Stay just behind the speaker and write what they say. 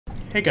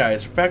Hey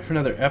guys, we're back for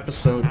another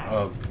episode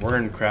of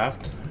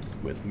WynnCraft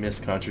with Miss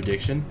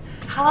Contradiction.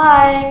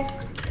 Hi.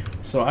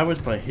 So I was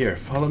playing here.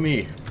 Follow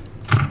me.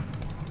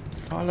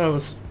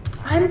 Follows.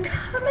 I'm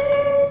coming.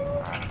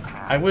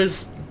 I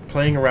was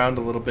playing around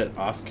a little bit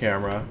off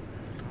camera,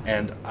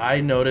 and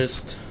I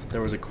noticed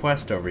there was a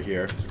quest over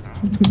here.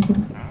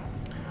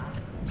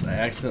 So I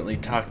accidentally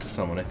talked to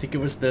someone. I think it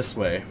was this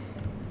way.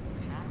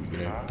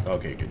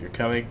 Okay, good. You're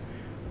coming.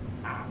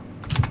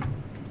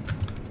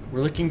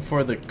 We're looking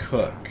for the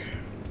cook.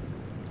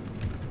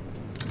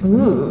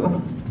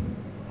 Ooh.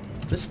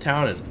 This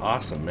town is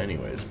awesome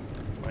anyways.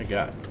 My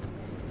god.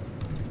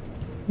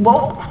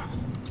 Whoa.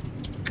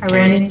 I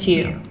ran into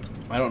you.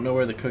 I don't know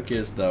where the cook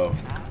is though.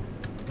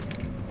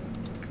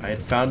 I had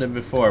found him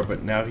before,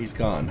 but now he's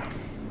gone.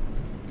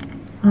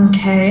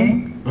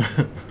 Okay.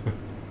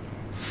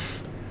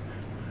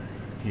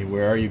 Okay,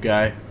 where are you,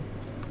 guy?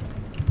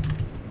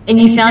 And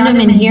you found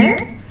him in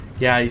here?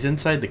 Yeah, he's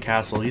inside the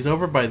castle. He's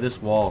over by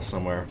this wall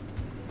somewhere.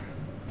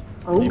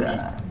 Oh Maybe.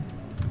 god.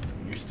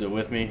 You still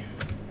with me?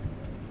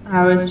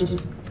 I was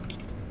just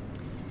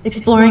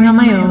exploring on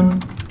my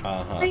own.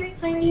 Uh-huh.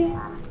 Right behind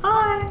you.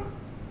 Hi.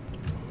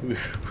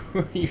 Who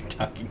are you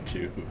talking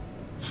to?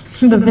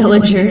 The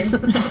villagers.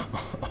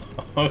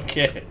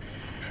 Okay.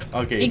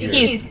 Okay, here.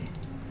 Keys.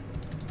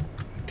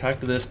 Talk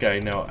to this guy.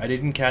 No, I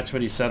didn't catch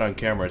what he said on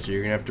camera, so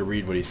you're gonna have to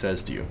read what he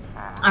says to you.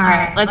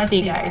 Alright, let's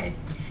see,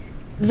 guys.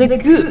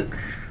 Zagook.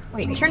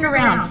 Wait, turn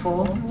around,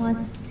 fool.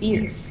 Let's see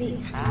your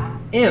face.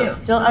 Ew,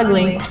 still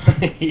ugly.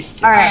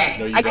 Alright,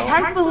 No, you I don't.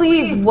 can't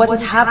believe what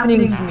is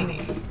happening to me.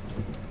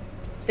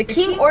 The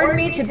king ordered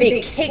me to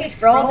bake cakes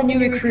for all the new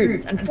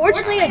recruits.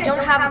 Unfortunately, I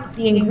don't have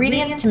the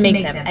ingredients to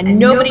make them, and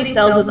nobody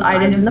sells those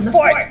items in the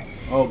fort.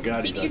 Oh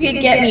god. Think you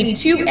could get me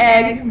 2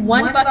 eggs,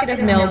 1 bucket of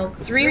milk,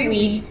 3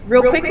 wheat,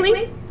 real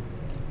quickly?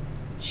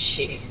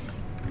 Jeez.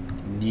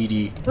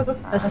 Needy.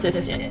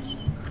 Assistant.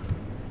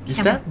 Is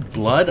that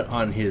blood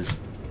on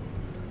his...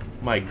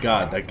 My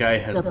god, that guy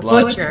has He's a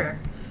blood. butcher.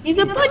 He's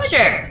a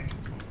butcher!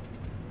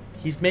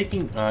 He's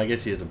making... I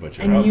guess he is a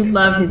butcher. And you Okay.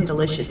 love his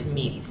delicious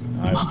meats.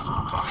 I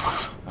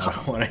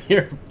don't want to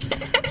hear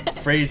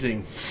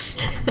phrasing.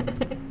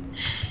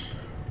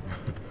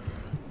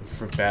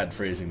 For bad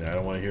phrasing there. I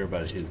don't want to hear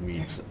about his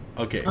meats.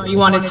 Okay. Oh, you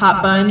want his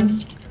hot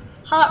buns?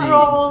 Hot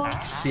rolls?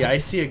 See, I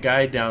see a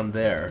guy down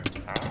there.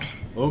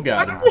 Oh Why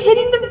god. are you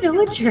hitting the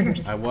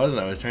villagers? I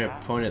wasn't. I was trying to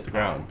point at the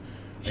ground.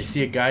 I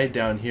see a guy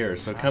down here,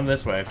 so come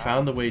this way. I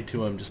found the way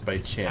to him just by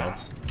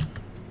chance.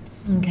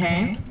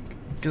 Okay.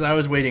 Because I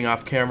was waiting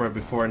off camera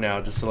before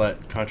now just to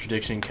let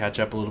Contradiction catch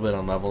up a little bit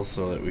on levels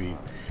so that we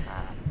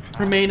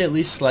remain at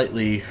least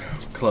slightly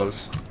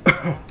close.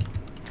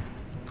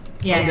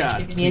 Yeah, Oh, just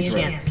God. give me a Keep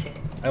chance,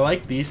 kids. I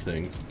like these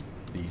things.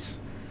 These.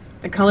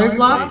 The colored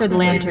blocks or the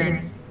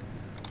lanterns?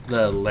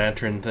 The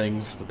lantern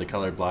things with the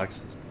colored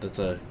blocks. That's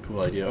a cool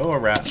idea. Oh, a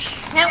rat.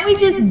 Can't we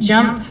just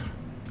jump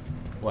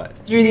What?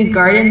 through these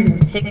gardens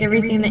and pick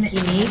everything that he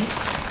needs?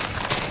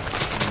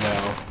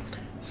 No.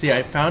 See,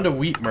 I found a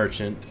wheat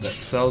merchant that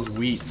sells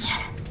wheat,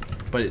 Yes.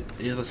 but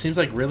it seems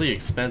like really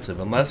expensive.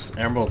 Unless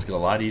emeralds get a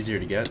lot easier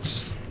to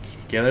get.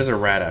 Yeah, there's a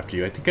rat after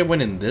you. I think I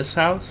went in this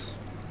house.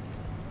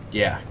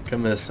 Yeah,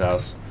 come to this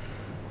house.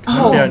 Come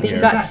Oh, down they've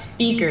here. got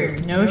speakers.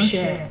 No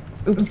shit.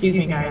 Oops, excuse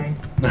me,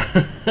 guys.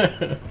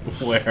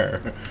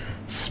 Where?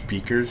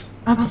 Speakers?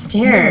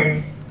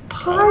 Upstairs.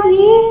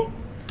 Party?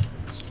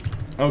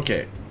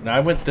 Okay, now I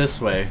went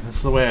this way. This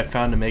is the way I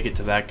found to make it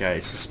to that guy. I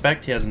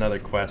suspect he has another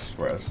quest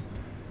for us.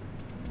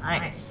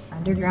 Nice.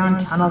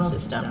 Underground tunnel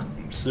system.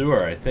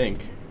 Sewer, I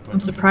think. I'm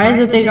surprised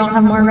that they don't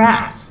have more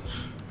rats.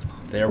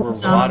 There were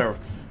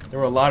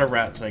a lot of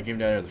rats when I came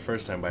down here the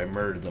first time, but I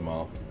murdered them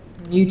all.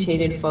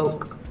 Mutated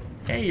folk.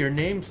 Hey, your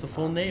name's the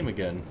full name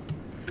again.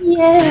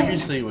 Yeah.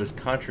 Previously it was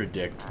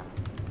Contradict.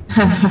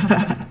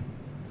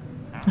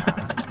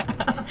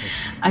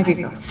 I could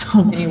go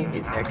so many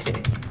ways there,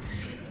 kids.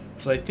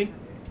 So I think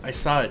I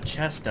saw a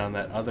chest down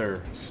that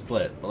other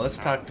split, but let's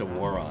talk to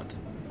Warrant.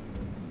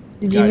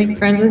 Did you make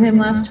friends with him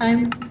last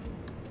time?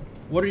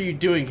 What are you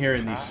doing here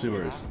in these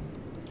sewers?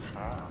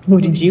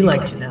 What did you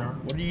like to know?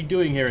 What are you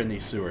doing here in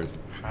these sewers?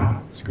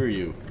 Screw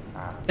you.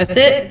 That's it?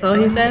 That's all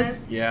he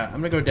says? Yeah, I'm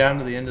gonna go down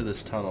to the end of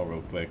this tunnel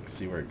real quick,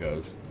 see where it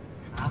goes.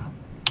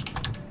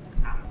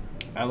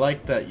 I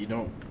like that you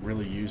don't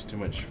really use too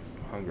much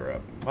hunger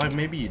up. Well,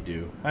 maybe you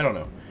do. I don't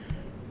know.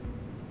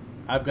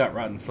 I've got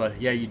rotten flesh.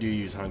 Yeah, you do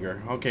use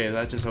hunger. Okay,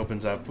 that just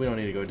opens up. We don't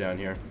need to go down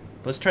here.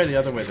 Let's try the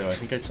other way, though. I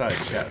think I saw a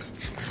chest.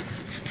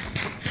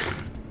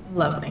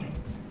 Lovely.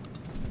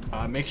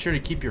 Make sure to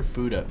keep your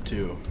food up,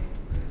 too.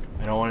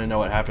 I don't want to know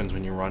what happens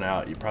when you run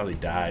out. You probably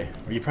die.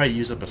 Or you probably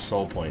use up a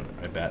soul point,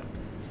 I bet.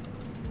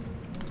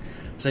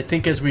 So I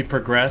think as we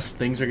progress,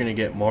 things are going to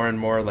get more and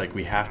more like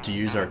we have to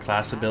use our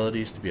class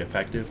abilities to be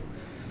effective.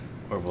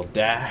 Or we'll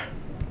die.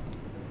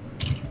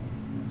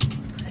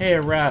 Hey,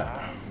 a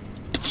rat.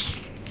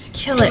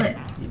 Kill it.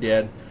 You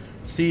did.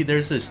 See,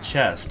 there's this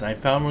chest. I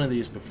found one of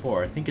these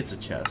before. I think it's a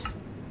chest.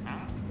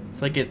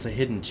 It's like it's a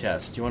hidden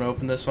chest. Do you want to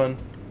open this one?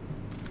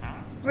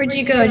 Where'd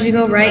you go? Did you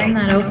go right in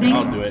that opening?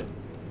 I'll do it.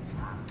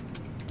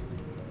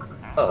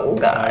 Oh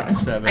god. 5,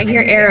 7. I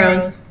hear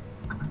arrows.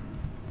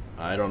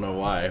 I don't know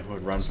why. I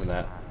would run from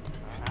that.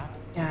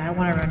 Yeah, I don't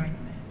want to run.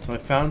 So I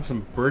found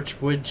some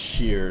birchwood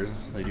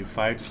shears. They do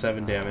 5 to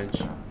 7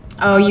 damage.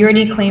 Oh, you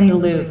already claimed the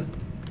loot.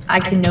 I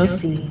can no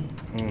see.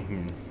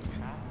 Mm-hmm.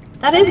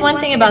 That is one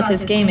thing about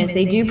this game is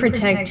they do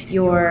protect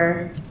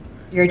your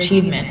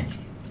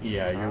achievements.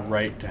 Yeah, you're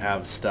right to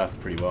have stuff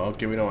pretty well.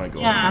 Okay, we don't want to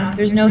go. Yeah,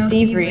 there's no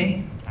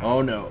thievery.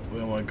 Oh no, we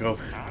don't want to go.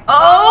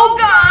 Oh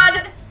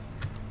god!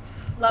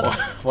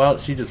 Well,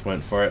 she just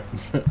went for it.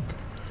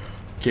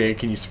 Okay,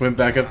 can you swim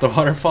back up the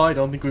waterfall? I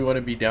don't think we want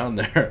to be down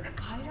there.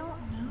 I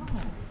don't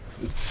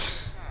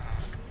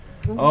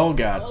know. Oh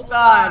god. Oh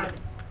god.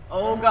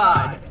 Oh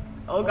god.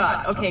 Oh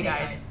god. Okay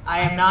guys,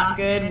 I am not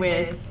good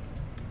with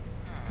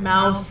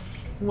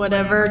mouse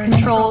whatever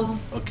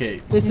controls.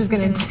 Okay. This is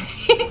gonna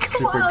take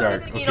Super a while.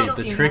 dark. You Okay, don't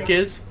the see trick me.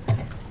 is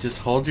just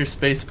hold your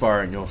space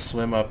bar and you'll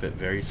swim up it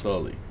very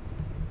slowly.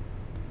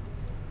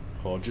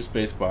 Hold your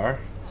space bar.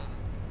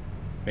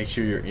 Make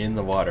sure you're in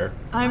the water.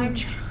 I'm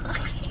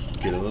trying.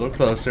 Get a little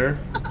closer.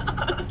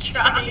 I'm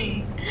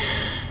trying.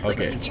 It's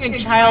Okay. like teaching a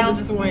child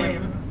to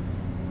swim.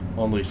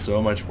 Only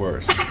so much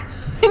worse.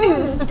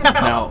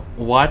 Now,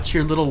 watch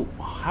your little...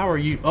 How are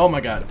you... Oh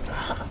my god.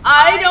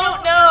 I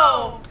don't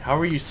know. How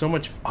are you so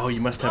much... Oh,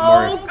 you must have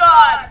Oh more...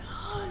 god.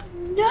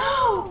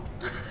 No.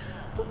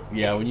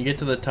 Yeah, when you get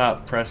to the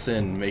top, press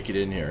in, make it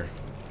in here.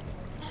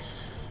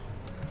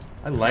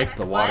 I like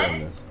the water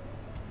in this.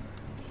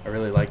 I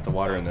really like the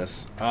water in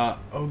this.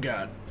 Oh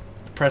god.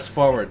 Press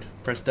forward.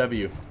 Press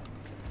W.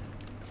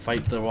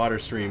 Fight the water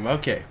stream.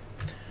 Okay.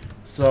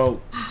 So,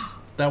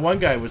 that one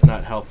guy was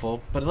not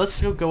helpful, but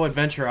let's go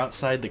adventure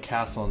outside the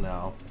castle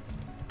now.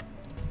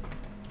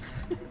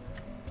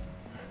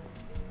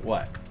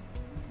 What?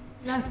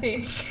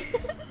 Nothing.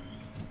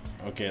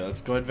 Okay, let's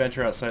go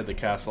adventure outside the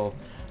castle.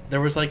 There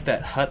was like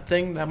that hut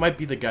thing. That might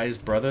be the guy's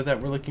brother that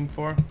we're looking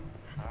for.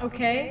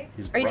 Okay.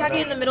 His Are you brother.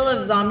 talking in the middle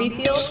of zombie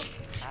field?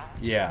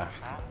 Yeah.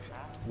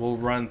 We'll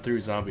run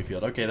through zombie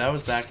field. Okay, that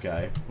was that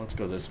guy. Let's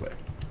go this way.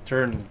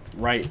 Turn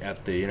right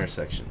at the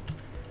intersection.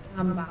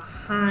 I'm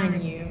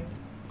behind you.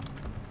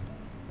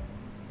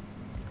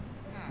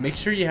 Make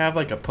sure you have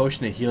like a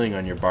potion of healing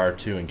on your bar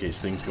too in case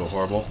things go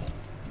horrible.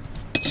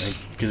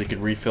 Because it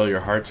could refill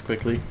your hearts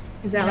quickly.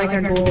 Is that like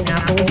our golden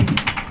apples?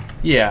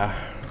 Yeah.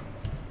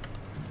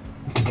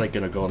 It's like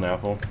in a golden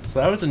apple. So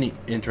that was an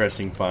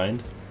interesting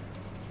find.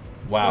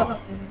 Wow.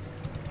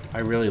 I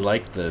really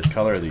like the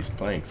color of these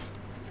planks.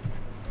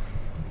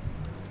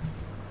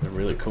 They're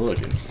really cool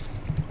looking.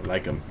 I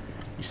like them.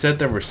 You said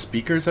there were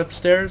speakers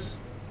upstairs?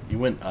 You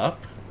went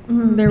up?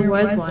 There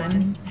was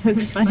one. It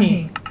was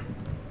funny.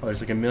 Oh,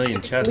 there's like a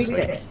million chests. Look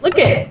at it. Look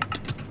at it.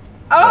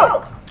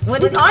 Oh!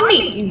 What is on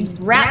me, you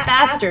rat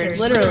bastard,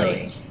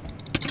 literally.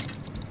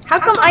 How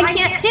come I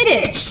can't hit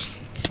it?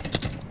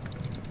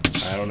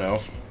 I don't know.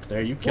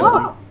 There, you killed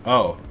him.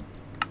 Oh.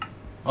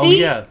 Oh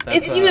See? yeah, that's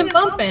It's even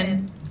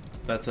bumping.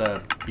 That's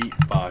a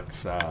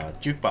beatbox,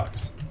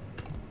 jukebox.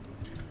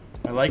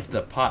 I like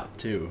the pot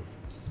too.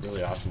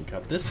 Really awesome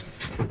cup. This...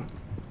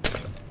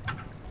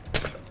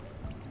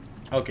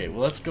 Okay, well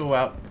let's go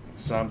out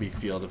zombie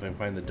field if I can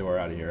find the door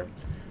out of here.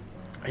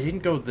 I didn't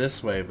go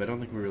this way, but I don't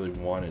think we really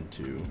wanted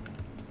to.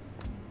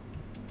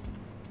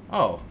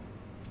 Oh.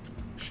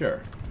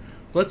 Sure.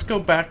 Let's go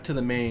back to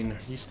the main. Are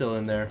you still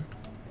in there?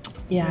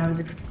 Yeah, I was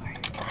exploring.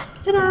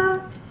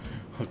 Ta-da!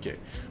 Okay.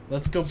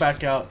 Let's go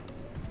back out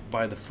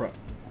by the front.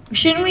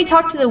 Shouldn't we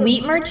talk to the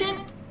wheat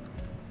merchant?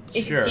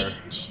 Sure.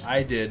 Exchange.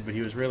 I did, but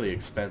he was really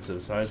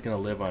expensive, so I was going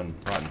to live on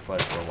rotten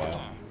flesh for a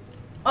while.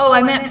 Oh,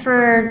 I meant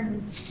for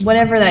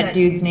whatever that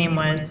dude's name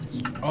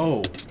was.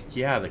 Oh,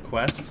 yeah, the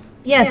quest?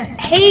 Yes.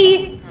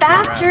 Hey,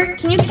 bastard!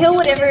 Can you kill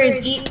whatever is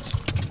eat?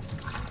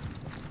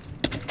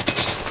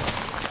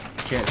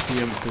 Can't see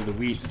him through the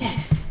wheat.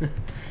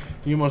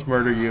 He almost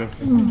murdered you.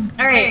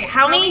 Alright,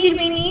 how many did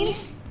we need?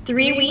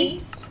 3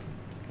 wheats?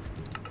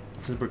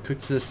 Super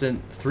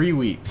consistent. 3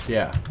 wheats,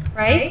 yeah.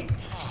 Right?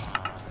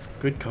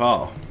 Good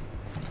call.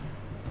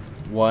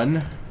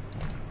 1,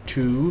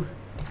 2,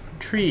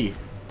 3.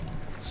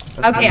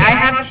 That's Okay, I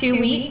have 2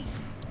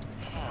 wheats.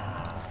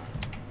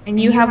 And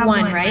you have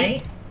 1,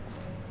 right?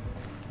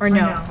 Or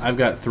no? I've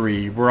got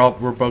 3. We're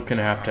both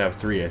gonna have to have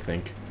 3, I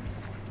think.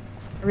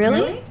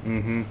 Really?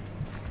 Mm-hmm.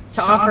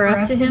 To offer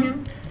up to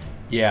him?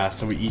 Yeah,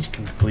 so we each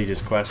can complete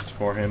his quest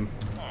for him.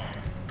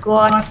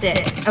 Got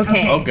it.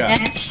 Okay. Oh, God.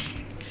 Next,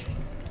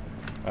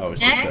 Oh,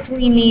 it's next just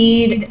we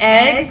need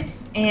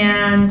eggs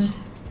and...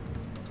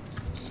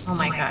 Oh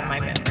my god, my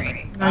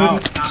memory.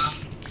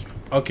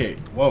 Okay,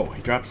 whoa,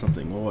 he dropped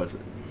something. What was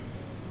it?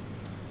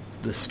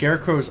 The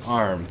Scarecrow's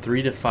arm,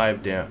 3 to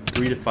 5 down.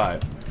 3 to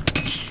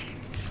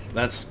 5.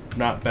 That's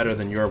not better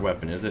than your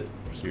weapon, is it?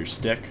 Your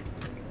stick?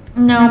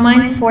 No,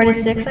 mine's 4 to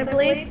 6, I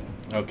believe.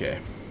 Okay.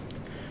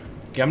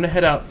 Okay, I'm gonna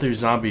head out through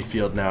zombie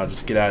field now,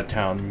 just get out of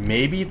town.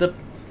 Maybe the...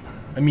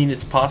 I mean,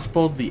 it's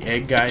possible the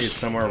egg guy is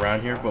somewhere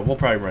around here, but we'll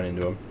probably run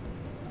into him.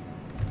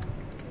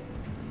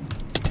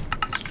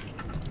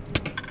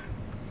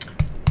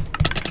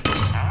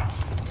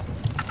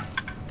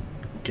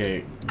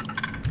 Okay.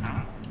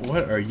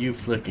 What are you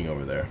flicking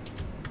over there?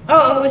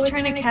 Oh, I was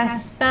trying to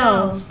cast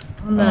spells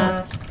on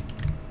the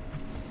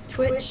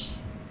Twitch.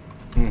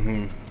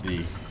 Mm-hmm.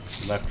 The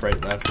left,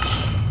 right, left.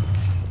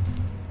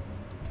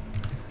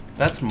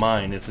 That's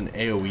mine. It's an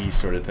AoE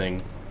sort of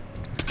thing.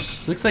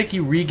 So looks like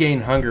you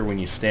regain hunger when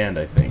you stand,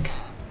 I think.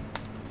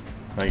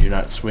 Like you're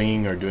not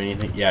swinging or doing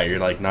anything. Yeah, you're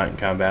like not in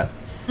combat.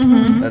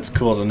 Mm-hmm. That's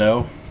cool to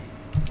know.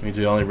 It means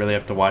we only really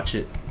have to watch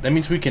it. That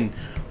means we can...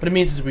 What it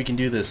means is we can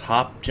do this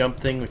hop jump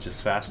thing, which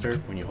is faster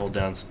when you hold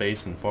down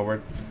space and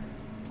forward.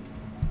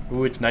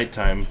 Ooh, it's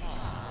nighttime.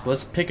 So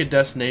let's pick a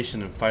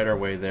destination and fight our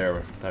way there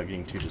without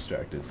getting too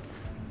distracted.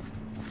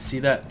 See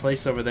that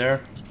place over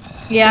there?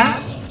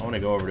 Yeah? I want to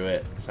go over to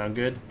it. Sound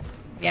good?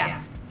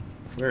 Yeah.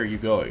 Where are you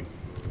going?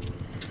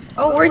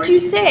 Oh, where'd you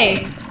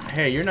say?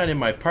 Hey, you're not in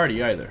my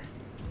party either.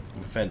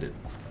 I'm offended.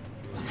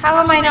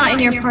 How am I not in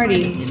your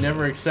party? You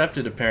never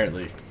accepted,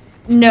 apparently.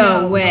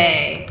 No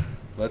way.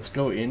 Let's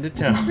go into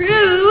town.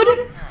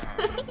 Rude.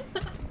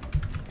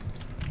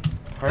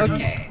 Party.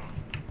 Okay.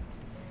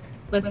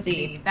 Let's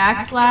see.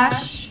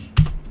 Backslash.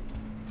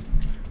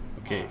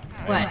 Okay,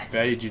 What? I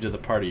invited you to the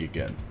party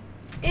again.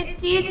 It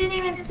didn't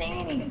even say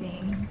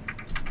anything.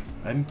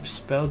 I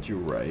spelled you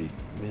right,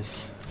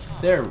 miss.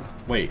 There,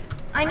 wait.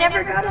 I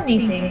never got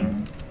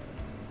anything.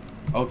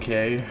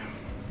 Okay,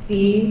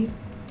 See?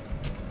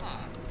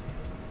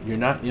 you're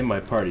not in my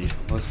party.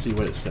 Let's see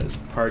what it says.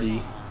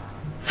 Party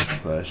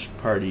 /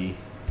 party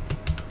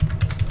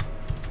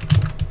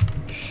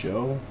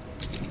show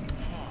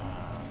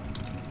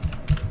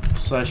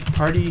 /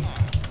 party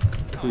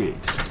create.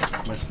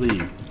 Must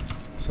leave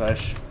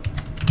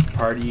 /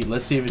 party.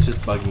 Let's see if it's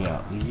just bugging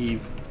out.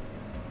 Leave.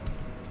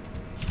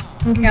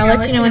 Okay, I'll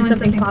let you know when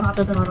something pops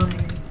up on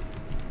my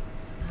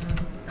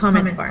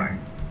comments bar.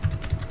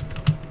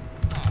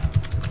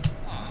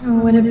 Oh,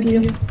 what a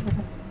beautiful sunrise.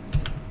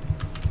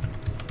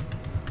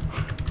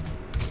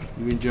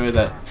 You enjoy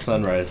that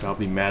sunrise. I'll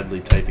be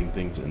madly typing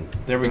things in.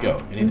 There we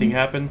go. Anything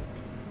happen?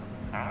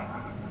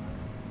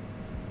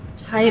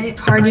 Type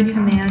party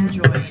command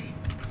join.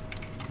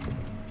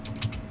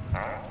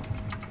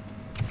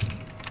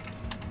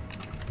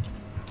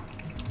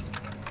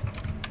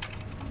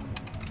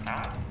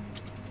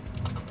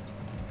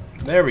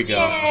 There we go.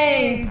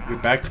 Yay! You're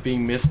back to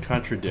being Miss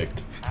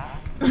Contradict.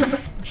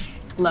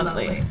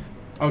 Lovely.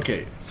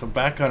 Okay, so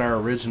back on our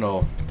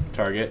original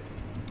target.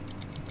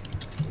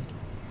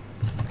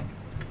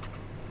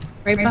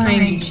 Right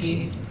behind you,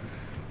 Chief.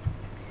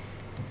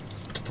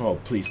 Oh,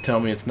 please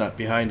tell me it's not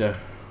behind a...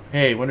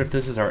 Hey, wonder if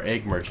this is our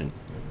egg merchant.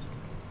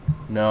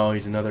 No,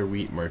 he's another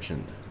wheat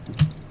merchant.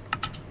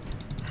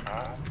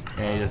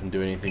 Yeah, he doesn't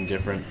do anything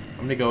different.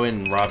 I'm gonna go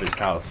in and rob his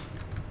house.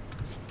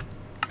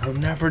 I'll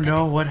never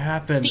know what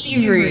happened.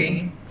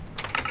 Thievery.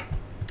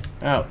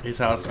 Oh, his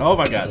house. Oh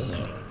my god.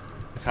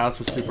 His house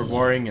was super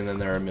boring, and then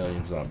there are a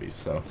million zombies,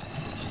 so...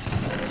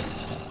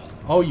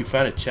 Oh, you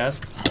found a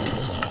chest?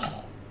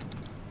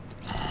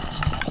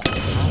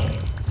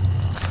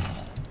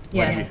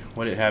 Yes.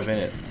 What did it have in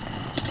it?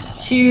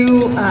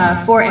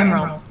 4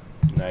 emeralds.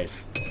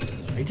 Nice.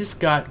 I just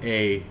got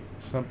a...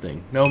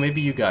 something. No, maybe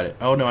you got it.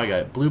 Oh, no, I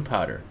got it. Blue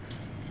powder.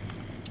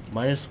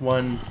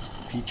 -1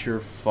 feature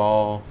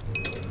fall...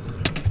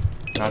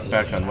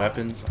 knockback on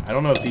weapons. I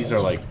don't know if these are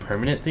like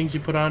permanent things you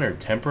put on or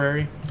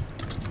temporary.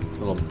 It's a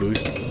little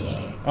boost.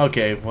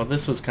 Okay, well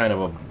this was kind of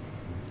a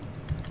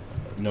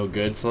no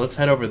good, so let's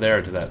head over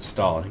there to that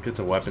stall. I think it's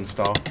a weapon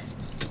stall.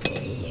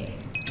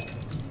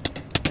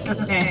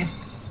 Okay.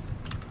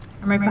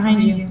 I'm right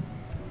behind you.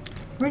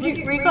 Where are you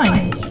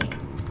going?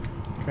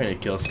 Trying to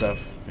kill stuff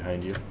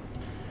behind you.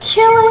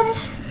 Kill it!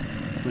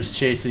 Who's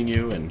chasing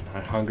you and I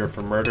hunger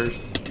for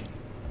murders.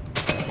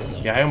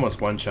 Yeah, I almost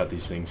one-shot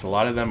these things. A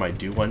lot of them I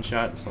do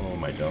one-shot, some of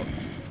them I don't.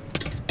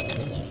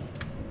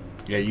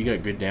 Yeah, you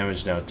got good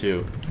damage now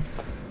too.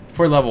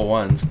 For level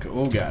 1s,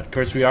 oh god. Of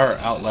course we are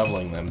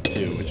out-leveling them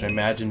too, which I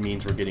imagine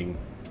means we're getting,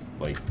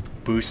 like,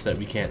 boosts that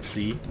we can't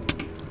see.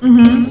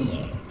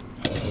 Mm-hmm.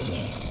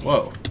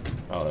 Whoa.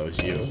 Oh, that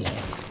was you.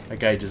 That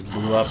guy just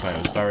blew up and I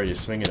was about ready to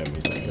swing at him.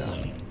 He's like,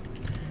 no.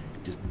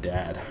 Just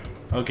dad.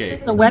 Okay.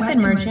 It's a weapon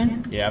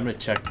merchant. Yeah, I'm gonna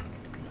check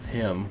with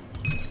him.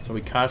 So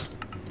we cost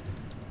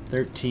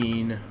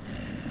 13.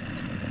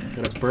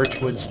 Got a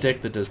birchwood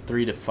stick that does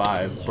 3 to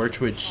 5.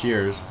 Birchwood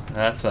shears.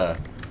 That's a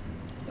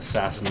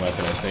assassin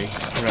weapon, I think.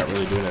 We're not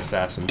really doing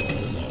assassin.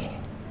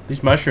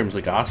 These mushrooms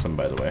look awesome,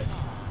 by the way.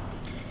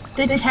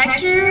 The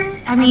texture,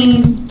 I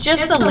mean,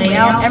 just the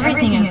layout,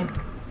 everything is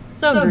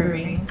so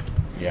groovy.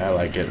 Yeah, I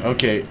like it.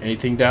 Okay,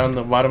 anything down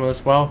the bottom of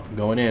this well?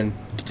 Going in.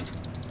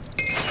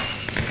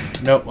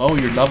 Nope. Oh,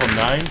 you're level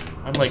 9?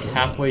 I'm like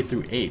halfway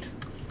through 8.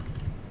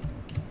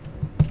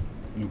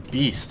 You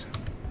beast.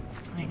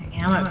 I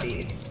am a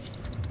beast.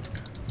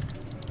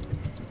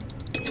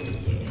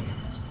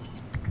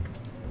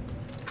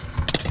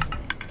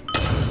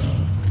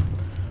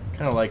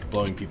 Kind of like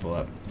blowing people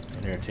up.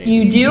 It entertains me.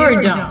 You do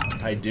or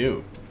don't? I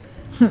do.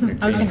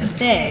 I was gonna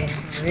say,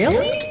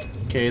 really?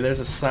 Okay, there's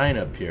a sign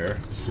up here.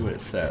 Let's see what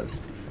it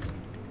says.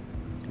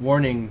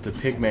 Warning, the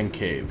Pigmen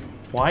Cave.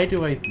 Why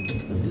do I...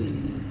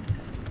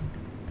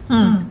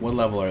 What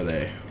level are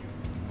they?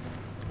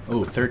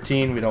 Oh,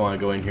 13. We don't want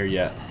to go in here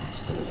yet.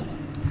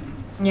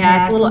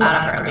 Yeah, it's a little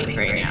out of our league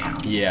right now.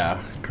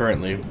 Yeah,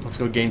 currently. Let's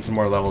go gain some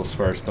more levels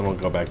first, then we'll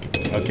go back.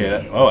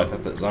 Okay, oh, I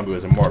thought that zombie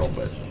was immortal,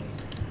 but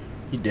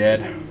he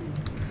dead.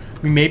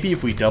 I mean, maybe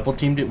if we double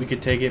teamed it, we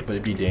could take it, but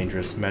it'd be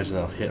dangerous. Imagine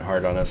they'll hit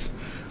hard on us.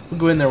 We'll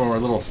go in there when we're a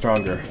little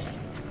stronger.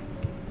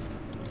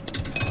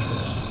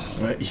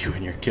 You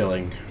and your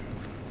killing.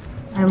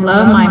 I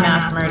love my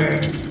mass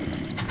murders.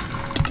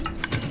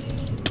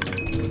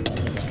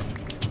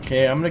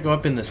 Okay, I'm gonna go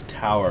up in this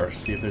tower,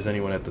 see if there's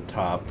anyone at the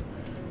top.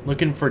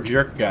 Looking for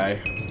jerk guy.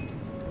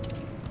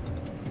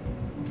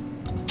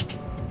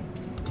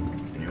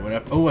 Anyone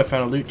up? Oh, I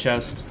found a loot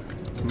chest.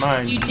 It's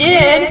mine. You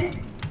did?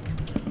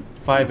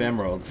 5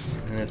 emeralds,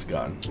 and it's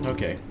gone.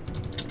 Okay.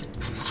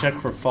 Let's check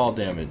for fall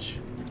damage.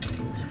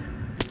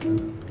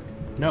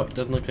 Nope,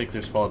 doesn't look like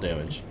there's fall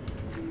damage.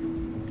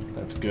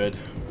 That's good.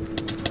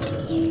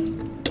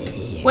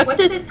 What's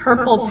this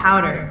purple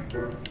powder?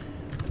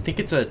 I think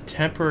it's a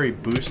temporary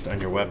boost on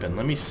your weapon.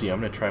 Let me see. I'm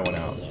going to try one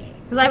out.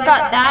 Because I've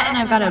got that and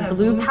I've got a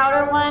blue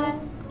powder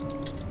one.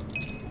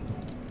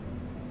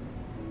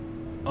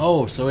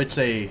 Oh, so it's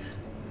a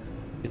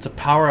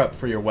power-up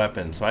for your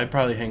weapon. So I'd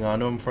probably hang on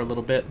to them for a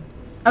little bit.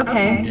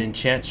 Okay. It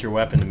enchants your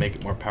weapon to make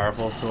it more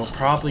powerful. So we're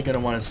probably going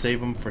to want to save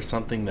them for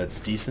something that's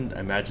decent.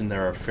 I imagine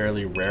they're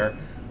fairly rare.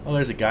 Oh,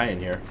 there's a guy in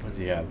here. What does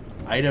he have?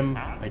 Item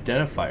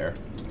identifier.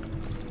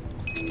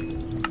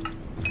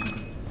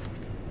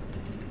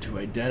 To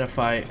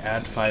identify,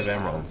 add 5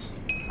 emeralds.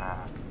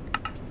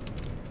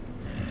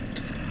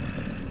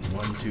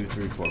 1, 2,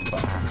 3, 4,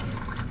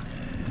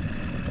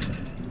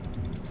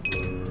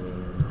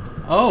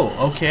 5.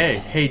 Oh, okay.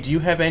 Hey, do you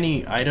have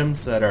any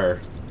items that are...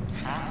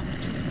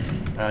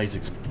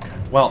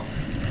 well...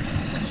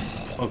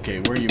 Okay,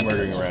 where are you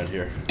murdering around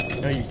here? I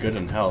know you're good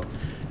in health.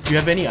 Do you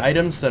have any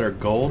items that are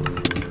gold?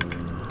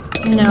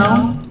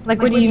 No.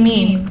 Like, what do you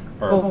mean?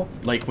 Or,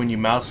 Gold. like, when you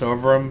mouse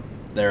over them,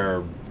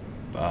 they're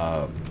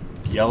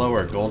yellow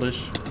or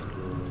goldish?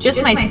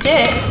 Just my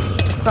sticks.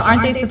 But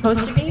aren't they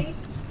supposed to be?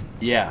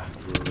 Yeah.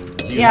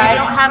 Yeah, I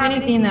don't have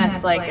anything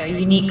that's like a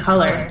unique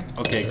color.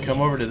 Okay,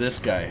 come over to this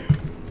guy.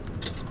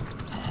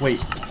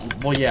 Wait,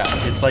 well yeah,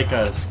 it's like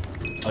a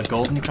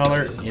golden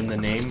color in the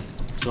name,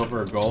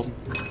 silver or gold.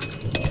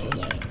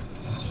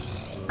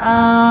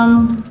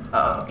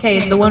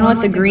 Okay, the one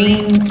with the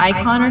green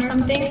icon or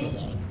something?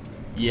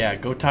 Yeah,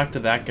 go talk to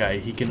that guy.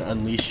 He can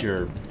unleash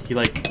your... He,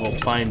 like, will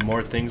find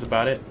more things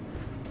about it.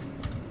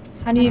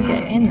 How do you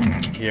get in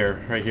there?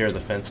 Here, right here, the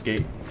fence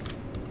gate.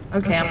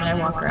 Okay, I'm gonna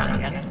walk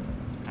around again.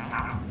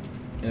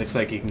 It looks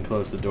like you can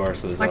close the door,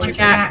 so there's Watch your always...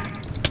 back.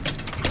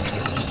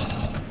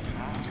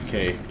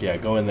 Okay, yeah,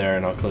 go in there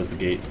and I'll close the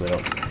gate so they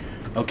don't...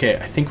 Okay,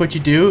 I think what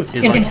you do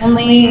is You can like...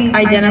 only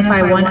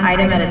identify one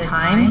item at a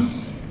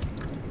time?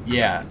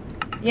 Yeah.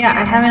 Yeah,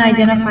 I haven't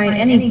identified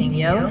anything,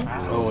 yo.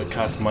 Oh, it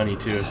costs money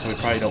too, so we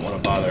probably don't want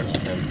to bother.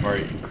 And, or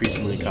it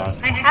increasingly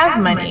costs. I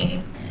have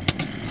money.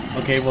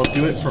 Okay, well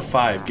do it for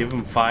 5. Give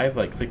him 5,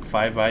 like click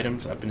 5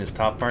 items up in his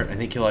top part. I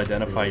think he'll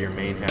identify your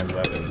main hand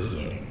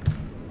weapon.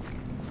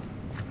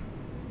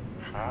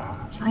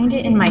 Find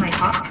it in my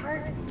top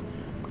part?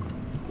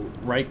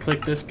 Right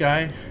click this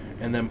guy,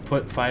 and then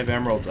put 5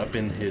 emeralds up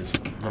in his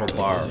little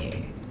bar.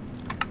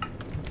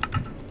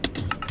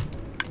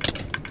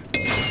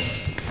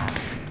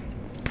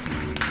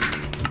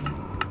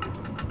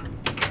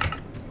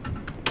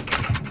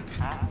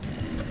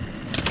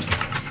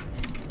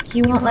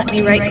 He won't let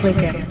me right click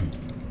him.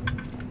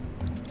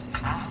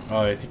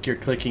 Oh, I think you're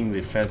clicking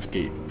the fence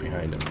gate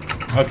behind him.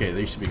 Okay,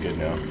 they should be good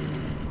now.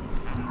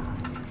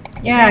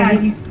 Yeah,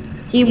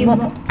 he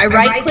won't. I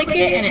right click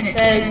it and it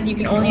says you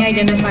can only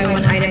identify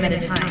one item at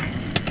a time.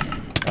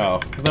 Oh,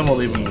 then we'll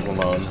leave him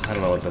alone. I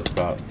don't know what that's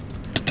about.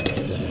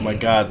 Oh my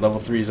god, level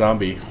 3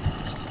 zombie.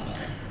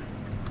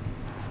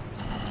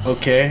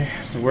 Okay,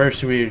 so where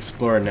should we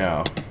explore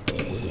now?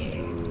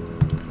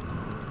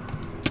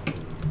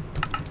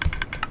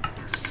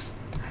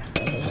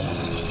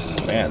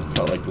 Man,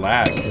 felt like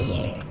lag.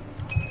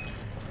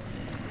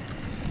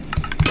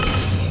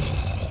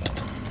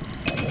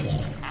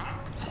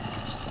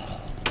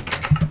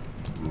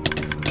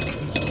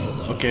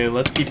 Okay,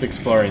 let's keep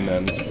exploring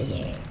then.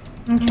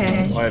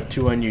 Okay. Oh, I have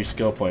 2 unused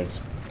skill points.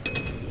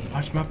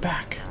 Watch my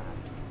back.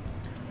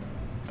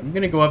 I'm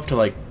gonna go up to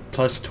like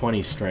plus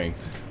 20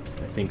 strength,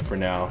 I think for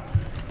now.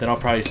 Then I'll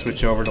probably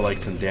switch over to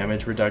like some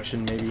damage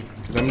reduction maybe.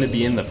 Because I'm gonna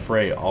be in the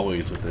fray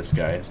always with this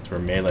guy. For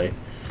melee.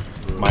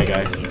 My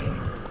guy.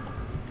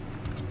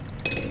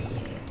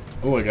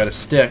 Oh, I got a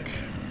stick.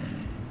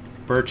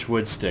 Birch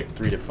wood stick,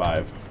 3 to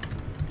 5.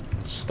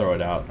 Just throw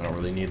it out. I don't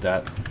really need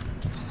that.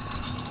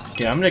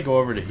 Okay, I'm gonna go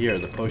over to here,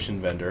 the potion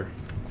vendor.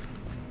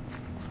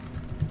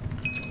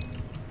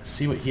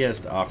 See what he has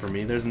to offer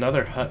me. There's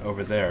another hut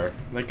over there.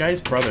 That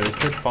guy's brother, he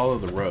said follow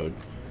the road.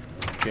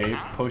 Okay,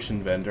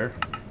 potion vendor.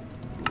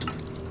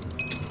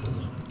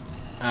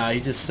 He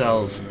just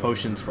sells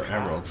potions for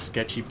emeralds.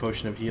 Sketchy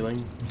potion of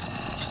healing.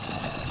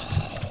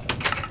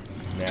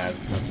 Nah,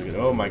 not so good.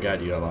 Oh my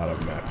god, you got a lot of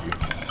them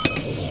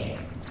after you.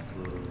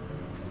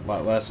 A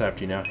lot less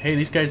after you now. Hey,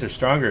 these guys are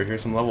stronger.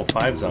 Here's some level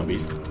 5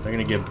 zombies. They're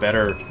gonna get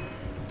better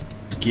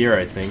gear,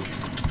 I think.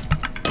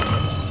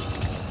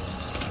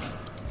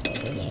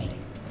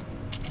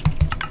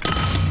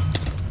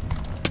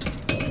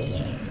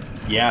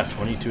 Yeah,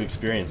 22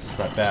 experience. It's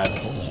not bad.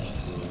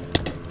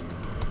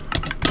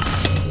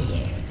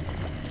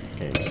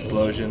 Okay,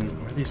 explosion.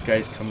 Where are these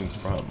guys coming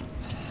from?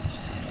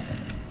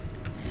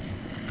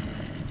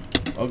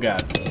 Oh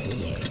god.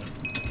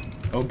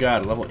 Oh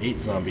god, level 8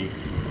 zombie.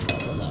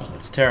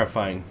 That's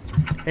terrifying.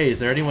 Hey, is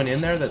there anyone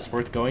in there that's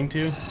worth going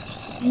to?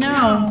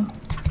 No.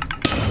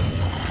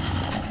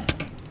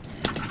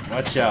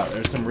 Watch out,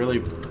 there's some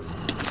really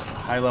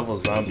high level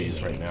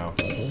zombies right now.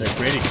 They're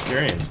great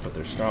experience, but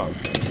they're strong.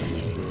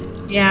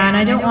 Yeah, and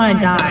I don't want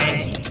to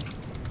die.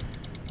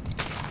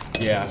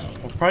 Yeah,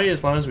 well, probably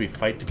as long as we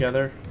fight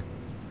together.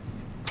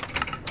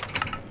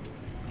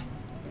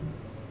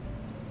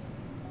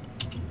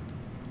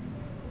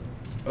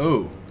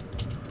 Oh.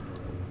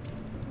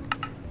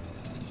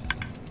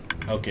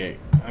 Okay,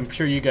 I'm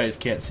sure you guys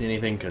can't see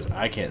anything because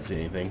I can't see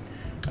anything.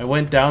 I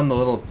went down the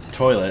little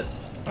toilet.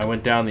 I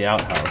went down the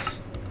outhouse.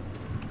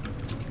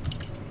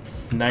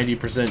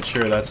 90%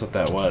 sure that's what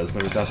that was.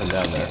 There was nothing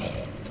down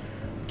there.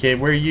 Okay,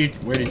 where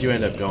did you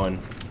end up going?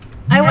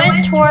 I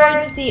went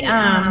towards the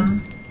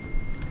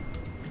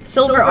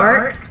Silver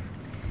Arc.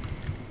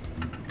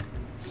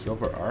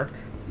 Silver Arc?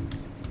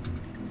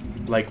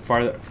 Like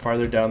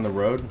farther down the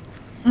road?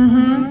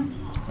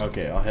 Mm-hmm.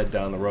 Okay, I'll head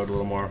down the road a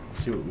little more.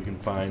 See what we can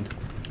find.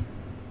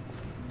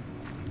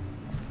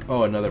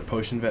 Oh, another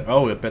potion vet.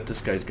 Oh, I bet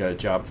this guy's got a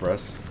job for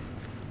us.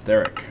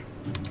 Theric.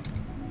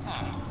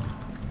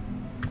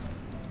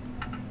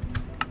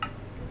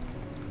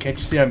 Can't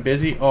you see I'm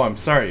busy? Oh, I'm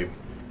sorry.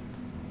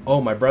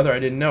 Oh, my brother, I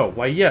didn't know.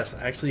 Why, yes,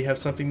 I actually have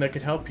something that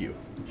could help you.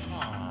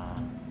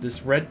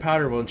 This red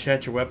powder will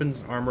enchant your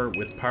weapons armor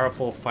with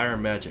powerful fire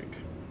magic.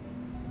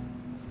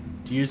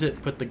 To use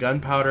it, put the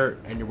gunpowder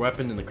and your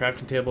weapon in the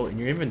crafting table in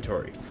your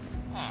inventory.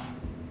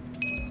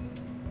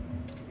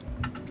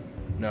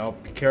 Now,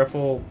 be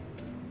careful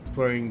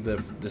exploring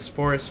this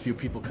forest. Few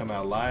people come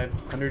out alive.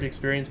 100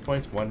 experience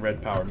points, 1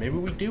 red power. Maybe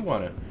we do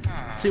want to.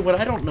 See, what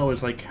I don't know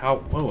is like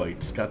how... Oh, I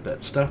just got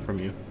that stuff from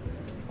you.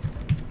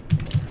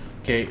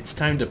 Okay, it's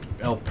time to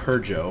El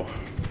Purgo.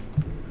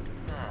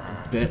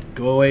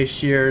 Go away,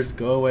 Shears.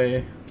 Go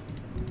away.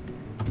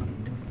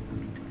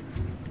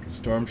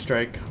 Storm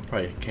Strike.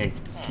 Probably can't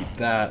keep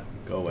that.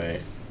 Go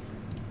away.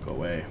 Go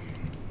away.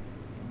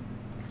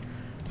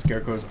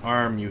 Scarecrow's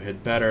arm. You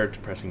hit better.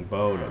 Depressing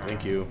bow. No,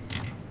 thank you.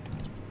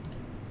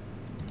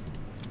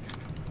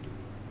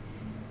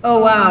 Oh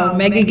wow,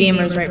 Mega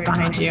Gamer's right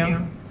behind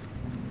you.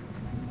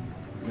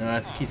 No, I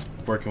think he's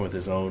working with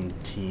his own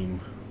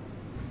team.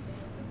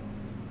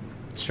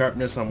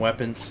 Sharpness on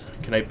weapons.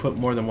 Can I put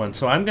more than one?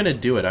 So I'm gonna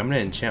do it. I'm gonna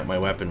enchant my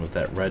weapon with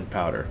that red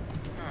powder.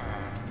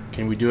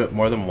 Can we do it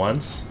more than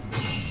once?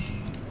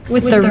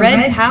 With the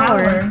red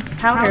powder.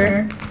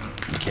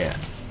 You can't.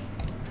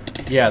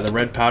 Yeah, the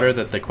red powder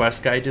that the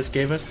quest guy just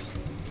gave us.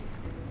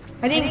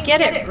 I didn't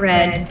get it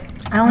red.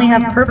 I only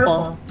have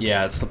purple.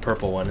 Yeah, it's the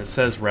purple one. It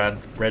says red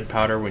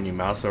powder when you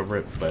mouse over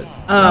it, but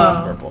Oh.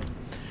 it's purple.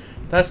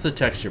 That's the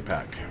texture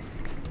pack.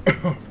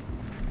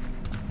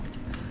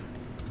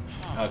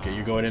 Okay,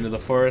 you're going into the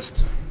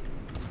forest.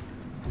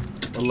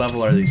 What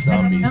level are these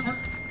zombies?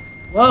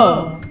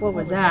 Whoa, what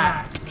was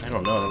that? I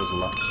don't know, that was a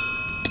lot.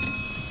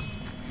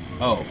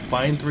 Oh,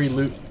 find 3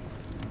 loot.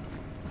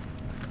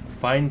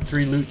 Find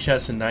 3 loot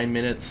chests in 9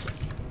 minutes.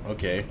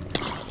 Okay.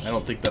 I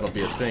don't think that'll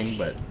be a thing,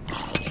 but...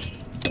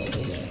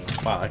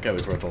 Wow, that guy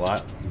was worth a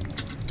lot.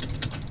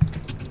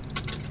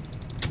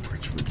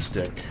 Birchwood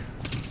stick.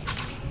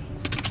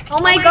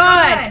 Oh my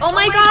god! Oh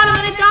my god,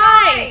 I'm gonna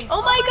die!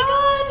 Oh my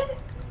god!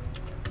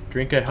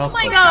 Drink a health Oh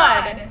my potion.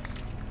 god!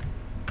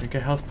 Drink a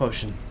health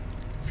potion.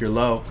 If you're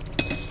low.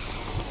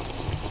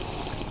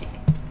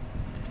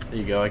 There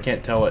you go, I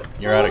can't tell what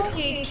you're out of...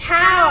 Holy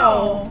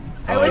cow!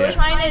 I Oh, was yeah.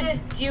 trying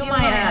to do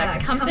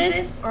my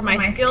compass, or my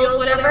skills,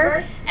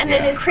 whatever, and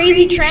this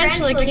crazy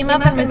tarantula came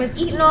up and was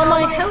eating all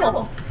my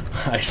health.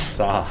 I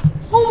saw.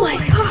 Oh my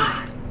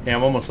god! Yeah,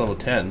 I'm almost level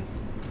 10.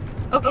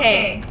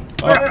 Okay,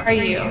 where are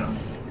you?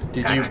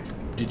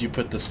 Did you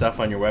put the stuff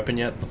on your weapon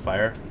yet? The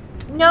fire?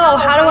 No,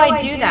 how do I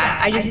do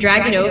that? I just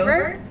drag it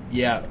over?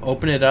 Yeah,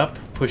 open it up,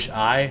 push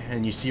I,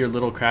 and you see your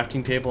little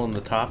crafting table on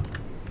the top.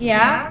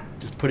 Yeah?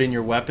 Just put in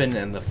your weapon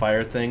and the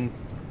fire thing,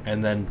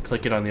 and then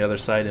click it on the other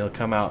side. It'll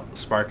come out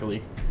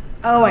sparkly.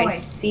 Oh, I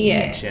see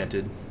it.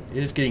 Enchanted.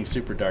 It is getting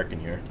super dark in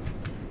here.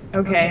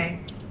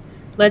 Okay.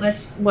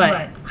 Let's,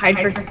 what,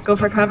 go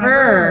for cover,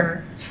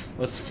 or?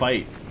 Let's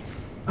fight.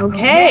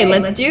 Okay,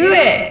 let's do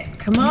it!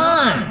 Come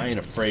on! I ain't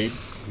afraid.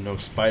 No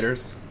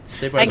spiders.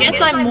 Stay by I the guess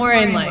road. I'm more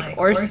in, like,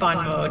 ore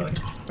spawn mode,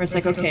 where it's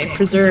like, okay,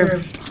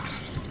 preserve.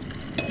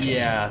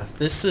 Yeah,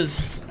 this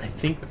is, I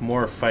think,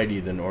 more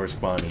fighty than ore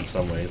spawn in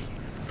some ways.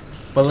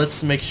 But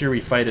let's make sure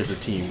we fight as a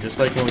team, just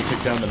like when we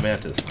took down the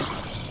mantis.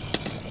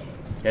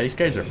 Yeah, these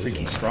guys are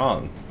freaking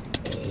strong.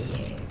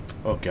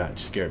 Oh god,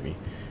 you scared me.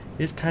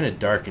 It is kind of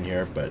dark in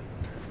here, but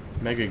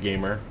Mega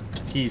Gamer.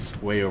 He's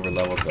way over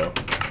leveled though.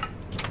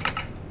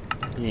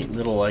 He ain't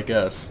little like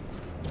us.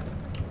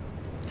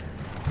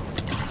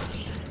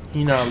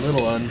 He not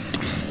little un.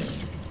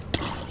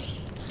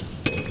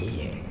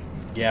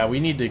 Yeah, we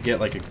need to get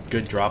like a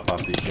good drop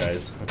off these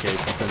guys. Okay,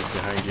 something's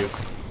behind you.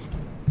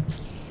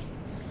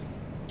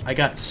 I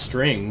got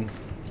string.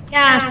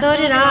 Yeah, so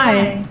did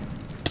I.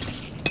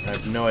 I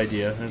have no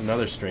idea. There's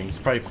another string. It's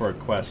probably for a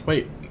quest.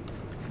 Wait.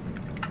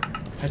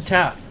 A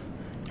Taff.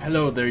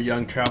 Hello there,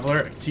 young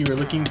traveler. I see you were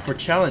looking for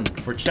challenge.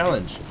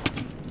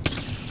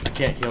 I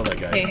can't kill that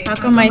guy. Okay, how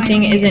come my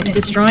thing isn't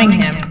destroying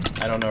him?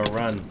 I don't know.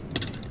 Run.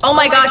 Oh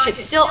my gosh, it's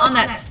still on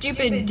that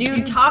stupid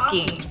dude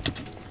talking.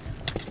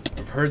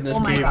 I've heard in this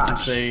cave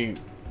say.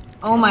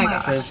 Oh my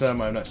gosh. Since I'm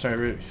not starting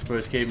to explore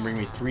this cave, and bring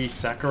me 3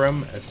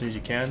 saccharum as soon as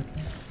you can.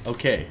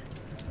 Okay.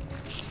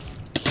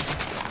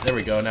 There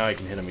we go. Now I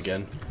can hit him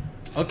again.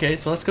 Okay,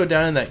 so let's go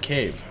down in that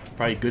cave.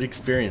 Probably good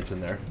experience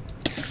in there.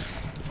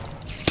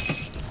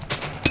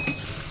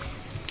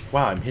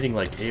 Wow, I'm hitting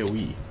like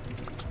AoE.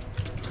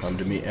 Come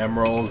to me,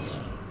 emeralds.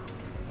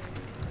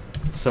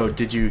 So,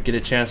 did you get a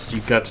chance? You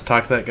got to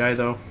talk to that guy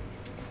though?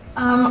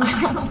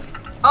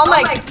 Oh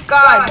my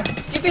god,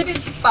 stupid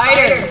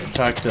spiders!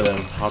 Talk to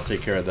them. I'll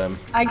take care of them.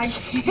 I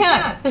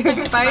can't.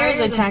 There's spiders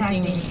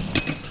attacking me.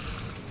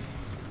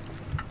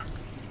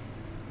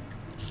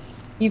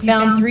 You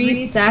found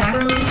 3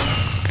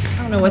 sacrams?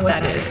 I don't know what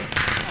that is.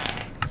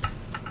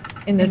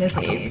 In this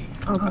cave.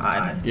 Oh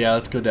god. Yeah,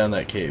 let's go down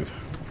that cave.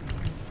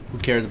 Who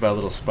cares about a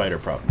little spider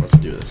problem? Let's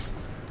do this.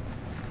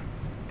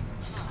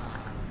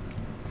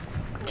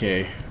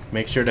 Okay,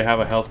 make sure to have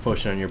a health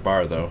potion on your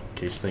bar though, in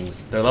case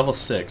things... They're level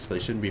 6, so they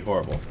shouldn't be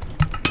horrible.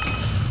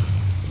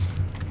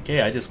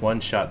 Okay, I just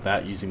one-shot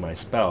that using my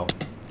spell.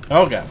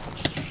 Oh god.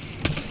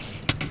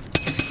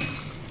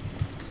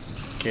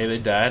 Okay, they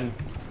died.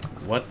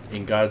 What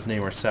in God's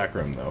name are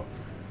saccharum though?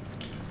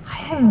 I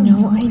have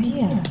no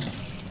idea.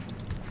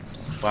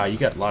 Wow, you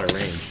got a lot of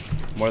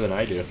range. More than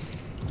I do.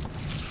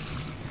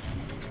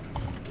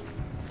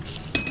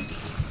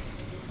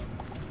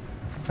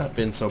 Not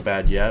been so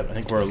bad yet. I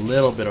think we're a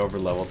little bit over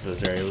leveled for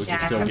this area. We can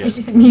still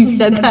get... You've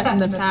said that in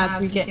the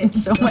past. We get in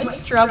so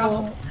much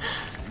trouble.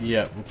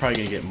 Yeah, we're probably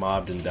gonna get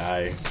mobbed and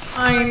die.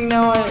 I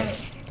know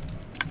it.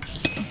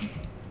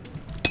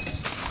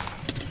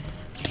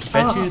 I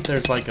bet you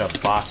there's like a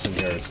boss in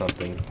here or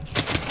something.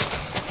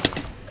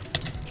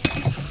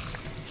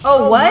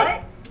 Oh,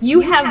 what? You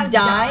have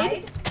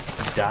died?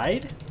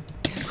 Died?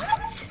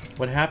 What?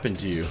 What happened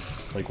to you?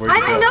 Like, where'd you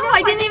I don't go? know.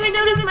 I didn't even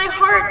notice my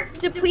heart's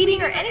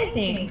depleting or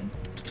anything.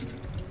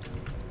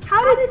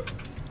 How did...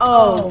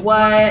 Oh,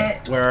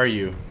 what? Where are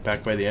you?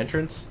 Back by the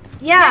entrance?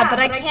 Yeah, but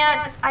I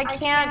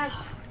can't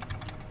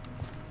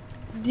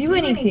do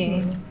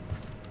anything.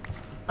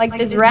 Like,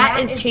 this rat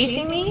is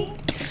chasing me?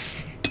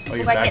 Oh,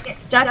 you're I back. get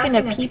stuck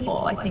into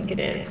people, I think it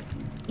is.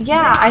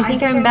 Yeah, I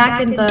think I'm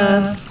back in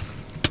the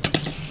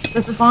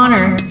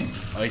spawner.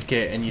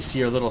 Okay, and you see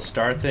your little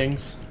star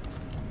things?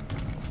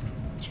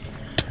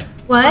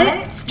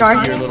 What? Star See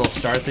your things? little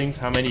star things?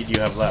 How many do you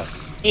have left?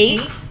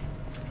 8?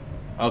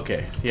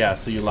 Okay, yeah,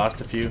 so you lost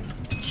a few.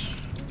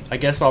 I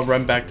guess I'll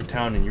run back to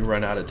town and you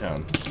run out of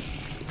town.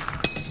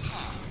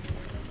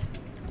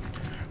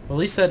 Well,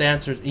 at least that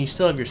answers... You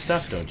still have your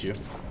stuff, don't you?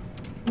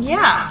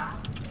 Yeah.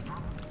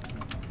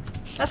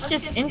 That's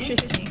just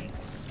interesting.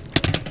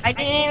 I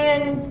didn't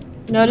even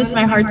notice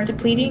my heart's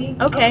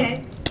depleting.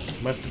 Okay.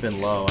 Must have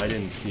been low. I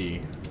didn't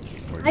see.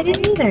 I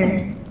didn't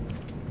either.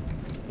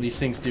 These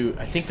things do...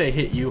 I think they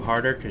hit you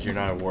harder because you're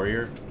not a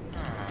warrior.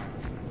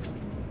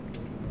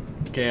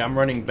 Okay, I'm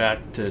running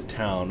back to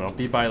town. I'll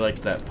be by,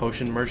 like, that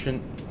potion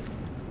merchant.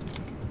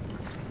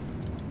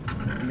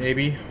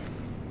 Maybe.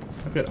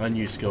 I've got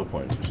unused skill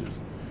points, which is...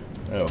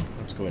 Oh,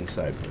 let's go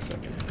inside for a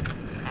second.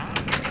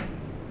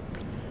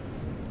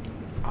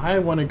 I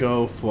want to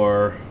go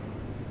for...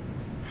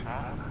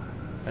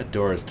 That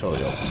door is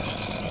totally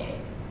open.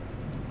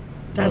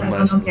 That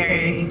sounds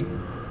scary.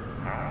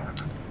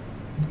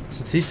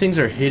 Since these things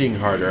are hitting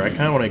harder, I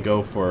kind of want to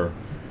go for...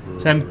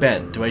 So I'm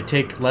bent. Do I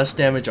take less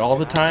damage all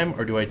the time,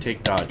 or do I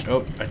take dodge?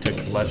 Oh, I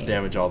took less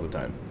damage all the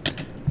time.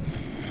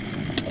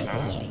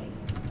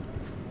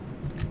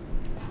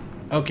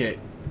 Okay,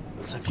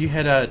 so if you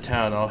head out of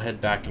town, I'll head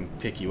back and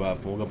pick you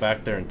up. We'll go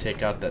back there and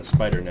take out that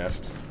spider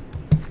nest.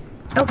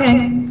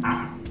 Okay.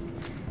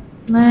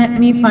 Let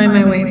me find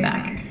my way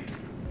back.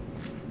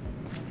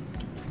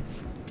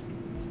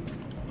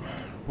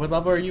 What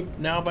level are you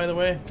now, by the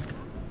way?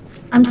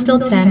 I'm still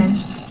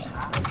 10.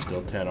 I'm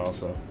still 10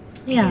 also.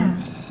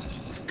 Yeah.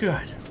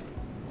 Good.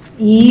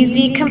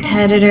 Easy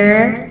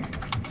competitor.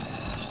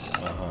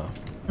 Uh-huh.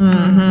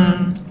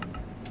 Mm-hmm.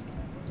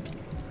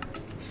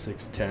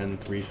 6'10",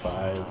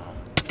 3'5",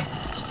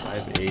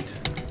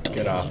 5'8".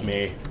 Get off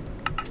me.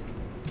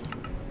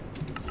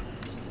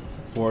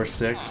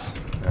 4'6".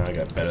 Oh, I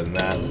got better than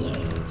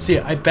that. See,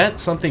 I bet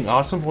something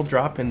awesome will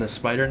drop in the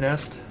spider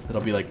nest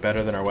that'll be like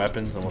better than our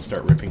weapons, and we'll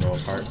start ripping them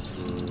apart.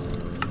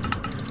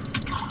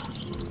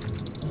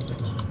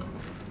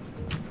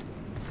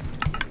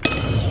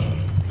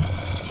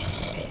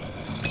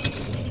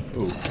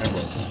 Ooh,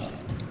 emeralds.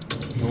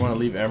 Don't want to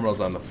leave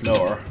emeralds on the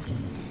floor.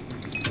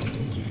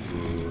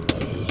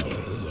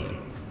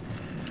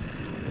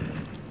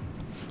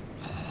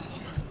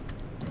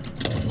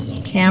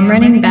 Okay, I'm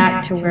running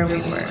back to where we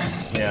were.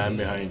 Yeah, I'm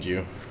behind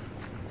you.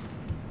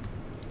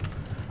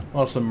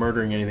 Also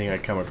murdering anything I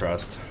come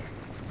across.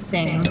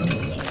 Same.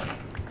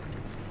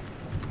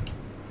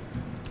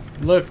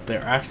 Look,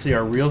 there actually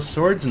are real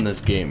swords in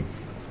this game.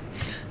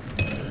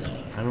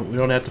 We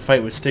don't have to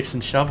fight with sticks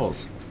and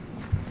shovels.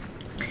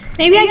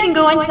 Maybe I can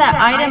go into that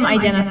item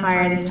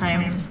identifier this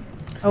time.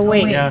 Oh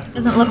wait, Yeah. it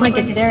doesn't look like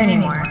it's there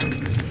anymore.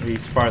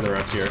 He's farther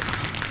up here.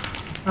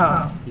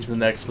 Oh. He's the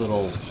next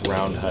little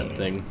round hut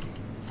thing.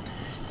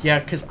 Yeah,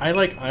 because I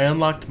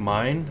unlocked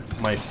my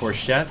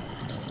fourchette,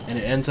 and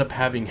it ends up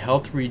having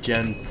health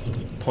regen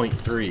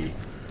 0.3.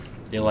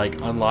 It like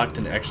unlocked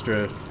an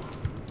extra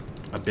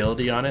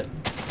ability on it.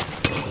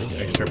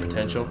 Extra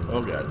potential.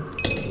 Oh god.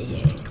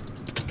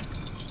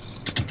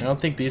 I don't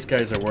think these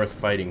guys are worth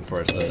fighting for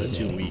us though. They're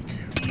too weak.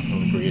 I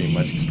don't think we're getting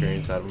much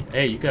experience out of them.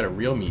 Hey, you got a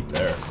real meat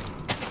there.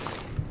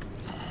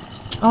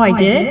 Oh, I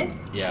did?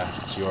 Yeah,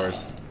 it's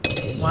yours.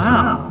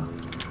 Wow.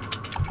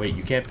 Wait,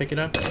 you can't pick it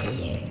up?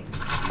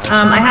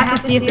 I have to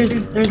see if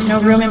there's no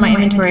room in my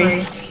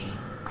inventory.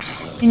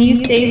 Can you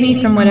save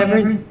me from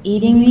whatever's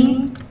eating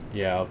me?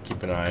 Yeah, I'll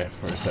keep an eye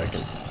for a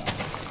second.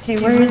 Okay,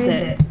 where is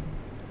it?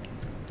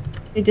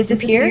 Did it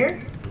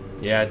disappear?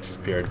 Yeah, it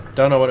disappeared.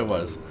 Don't know what it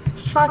was.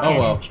 Fuck Oh it.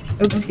 well.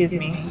 Oops, excuse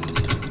me.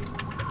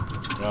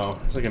 No,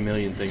 there's like a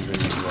million things in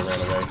here that ran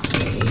away.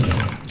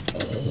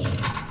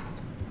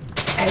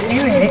 I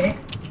knew it.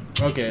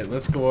 Okay,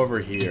 let's go over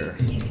here.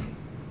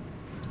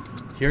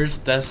 Here's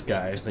this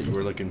guy that you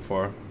were looking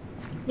for.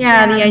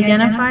 Yeah, the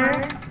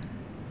identifier.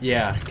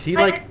 Yeah, 'cause he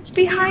like... It's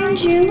behind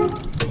you.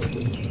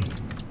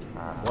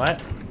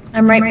 What?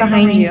 I'm right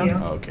behind you.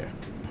 Oh, okay.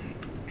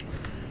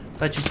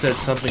 Thought you said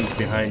something's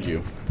behind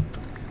you.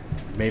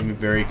 Made me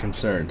very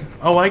concerned.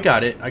 Oh, I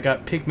got it. I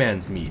got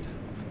Pigman's meat.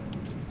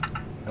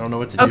 I don't know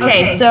what to do.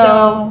 Okay,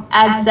 so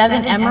add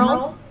 7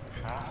 emeralds.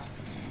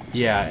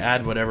 Yeah,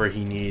 add whatever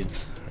he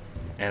needs.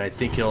 And I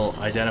think he'll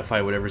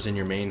identify whatever's in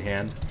your main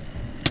hand.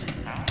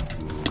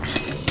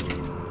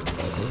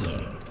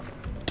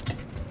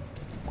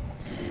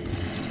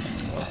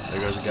 Oh,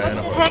 there goes a guy in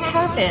a What the horse. heck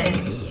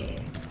happened?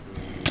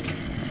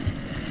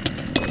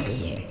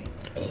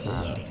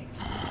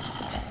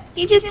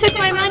 He just took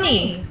my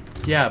money.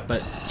 Yeah,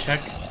 but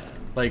check,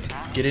 like,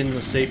 get in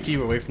the safety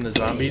away from the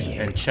zombies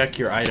and check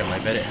your item. I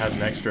bet it has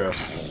an extra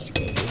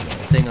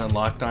thing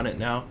unlocked on it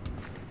now.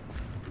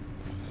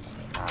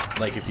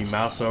 Like if you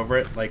mouse over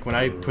it, like when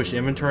I push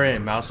inventory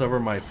and mouse over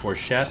my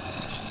fourchette,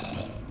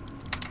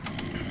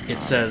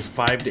 it says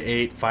 5 to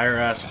 8 fire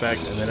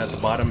aspect, and then at the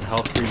bottom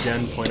health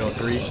regen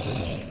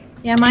 0.03.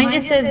 Yeah, mine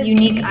just says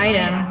unique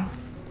item.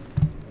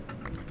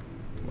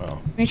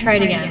 Well, Let me try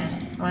it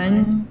again.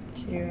 1,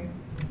 2.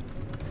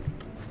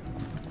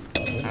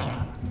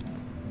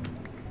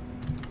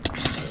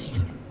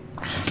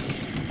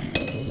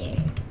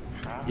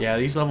 yeah,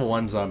 these level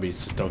 1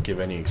 zombies just don't give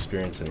any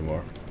experience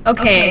anymore.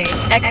 Okay,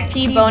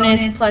 XP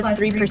bonus plus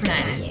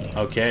 3%.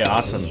 Okay,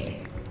 awesome.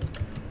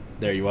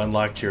 There, you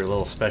unlocked your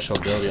little special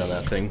ability on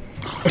that thing.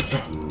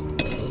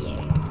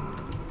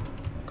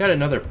 Got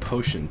another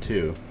potion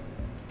too.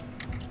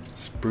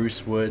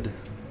 Spruce wood,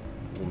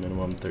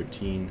 minimum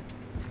 13.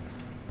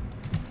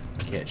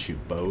 Can't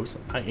shoot bows.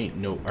 I ain't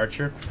no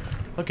archer.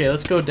 Okay,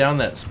 let's go down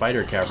that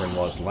spider cavern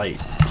while it's light.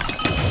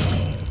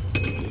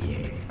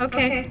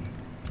 Okay.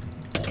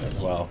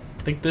 Well,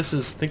 I think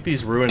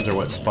these ruins are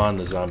what spawn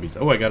the zombies.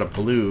 Oh, I got a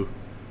blue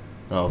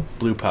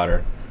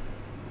powder.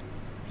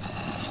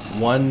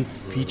 1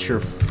 feature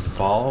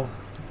fall?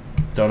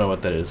 Don't know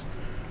what that is.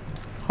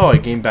 Oh, I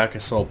gained back a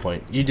soul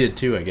point. You did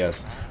too, I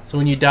guess. So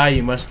when you die,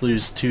 you must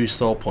lose 2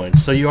 soul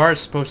points. So you are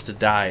supposed to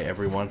die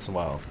every once in a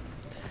while,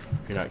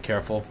 if you're not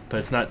careful. But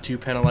it's not too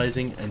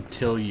penalizing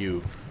until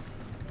you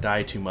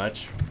die too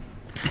much.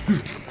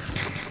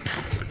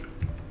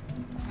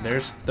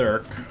 There's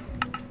Thurk.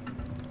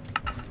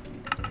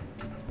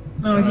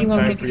 Oh, he won't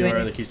Time pick for you you,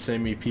 in. they keep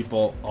sending me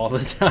people all the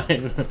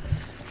time.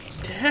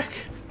 Dick!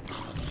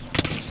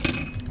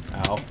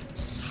 Ow.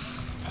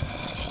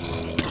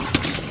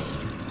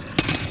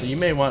 So you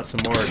may want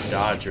some more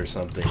dodge or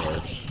something,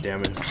 or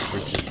damage, or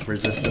just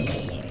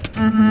resistance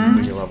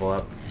when you level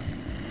up.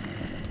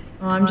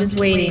 Well, I'm just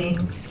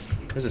waiting.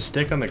 There's a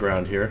stick on the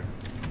ground here.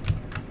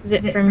 Is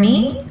it for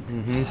me?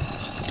 Mm-hmm.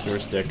 It's your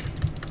stick.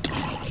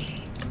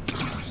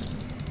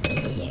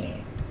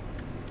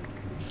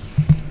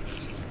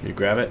 You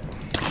grab it.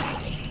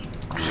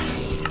 Well,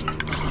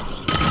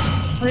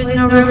 there's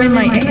no room in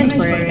my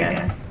inventory, I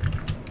guess.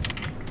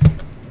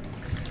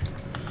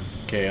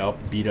 Okay, I'll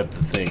beat up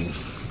the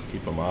things.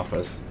 Keep them off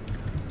us.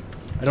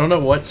 I don't know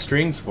what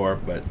string's for,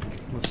 but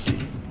let's see.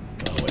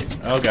 Oh, wait.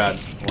 Oh, God.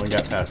 One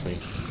got past me.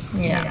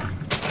 Yeah.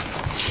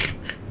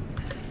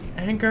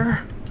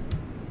 Anger.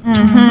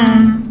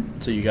 Mm-hmm.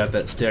 So you got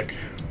that stick?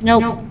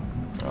 Nope.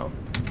 Oh,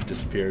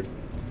 disappeared.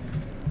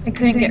 I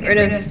couldn't get rid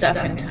of stuff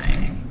in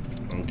time.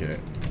 Okay.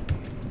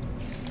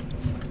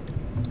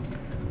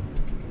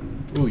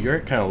 Ooh, you're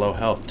at kind of low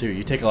health too.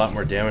 You take a lot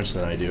more damage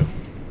than I do.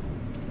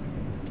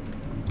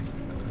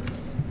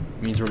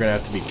 Means we're gonna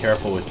have to be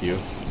careful with you.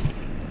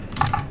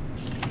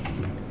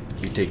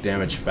 You take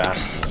damage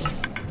fast.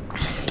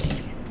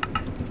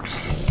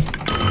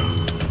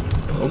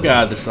 Oh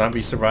god, the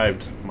zombie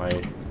survived my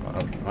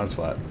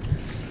onslaught.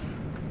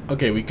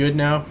 Okay, we good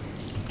now?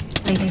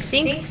 I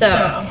think so.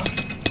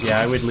 Yeah,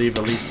 I would leave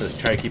at least to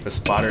try to keep a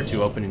spot or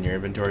two open in your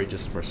inventory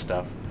just for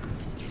stuff.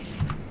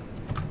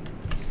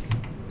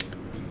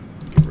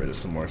 Get rid of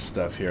some more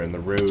stuff here in the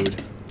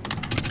road.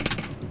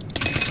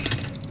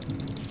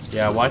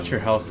 Yeah, watch your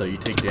health though. You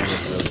take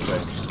damage really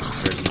quick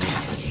compared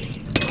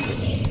to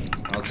me.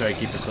 I'll try to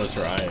keep a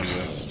closer eye on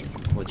you.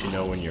 Let you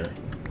know when you're...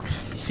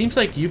 Seems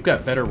like you've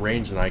got better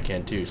range than I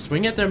can too.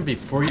 Swing at them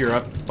before you're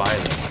up by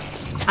them.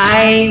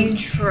 I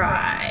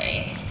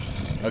try.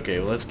 Okay,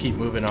 well let's keep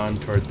moving on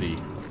toward the...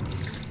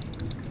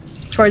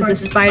 Towards the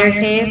spider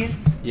cave?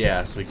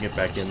 Yeah, so we can get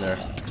back in there.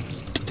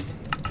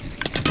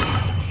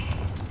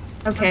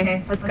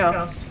 Okay, let's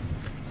go.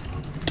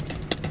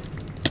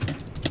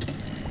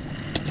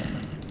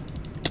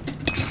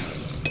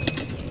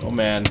 Oh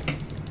man.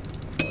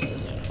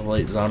 The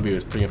late zombie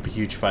was putting up a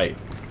huge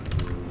fight.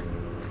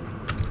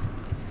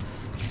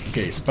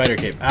 Okay, spider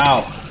cave.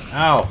 Ow!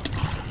 Ow!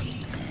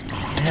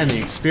 Man, the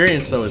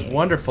experience though is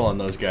wonderful on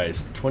those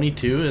guys.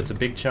 22, that's a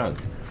big chunk.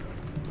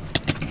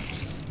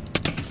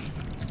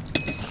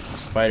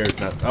 Spider's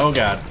not... Oh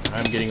god,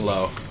 I'm getting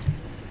low.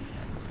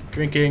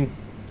 Drinking.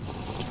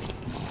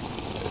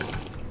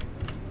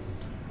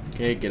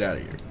 Okay, get out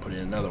of here. Put in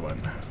another one.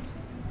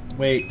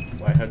 Wait,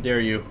 why? How dare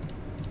you?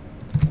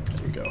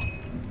 There you go.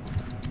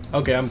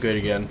 Okay, I'm good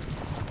again.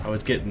 I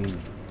was getting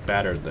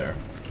battered there.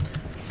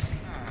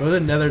 Go to the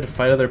Nether to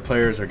fight other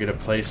players or get a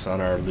place on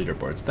our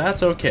leaderboards.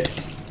 That's okay.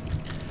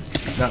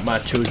 Not my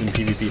chosen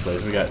PvP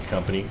players. We got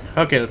company.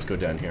 Okay, let's go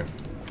down here.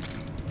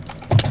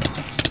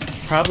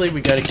 Probably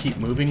we got to keep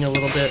moving a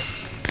little bit.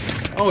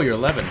 Oh, you're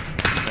 11.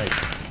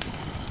 Nice.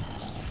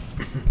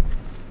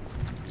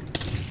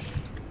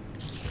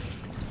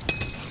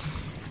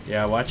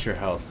 Yeah, watch your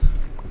health.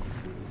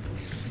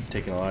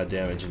 Taking a lot of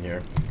damage in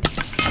here.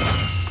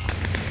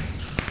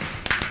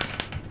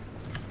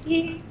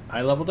 See?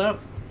 I leveled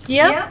up?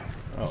 Yep.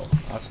 Oh,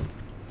 awesome.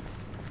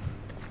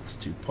 There's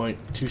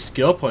 2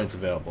 skill points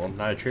available,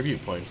 not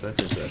attribute points.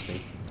 That's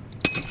interesting.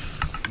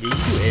 Yeah, you do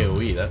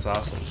AoE. That's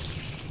awesome.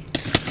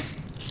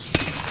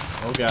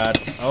 Oh god.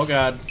 Oh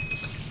god.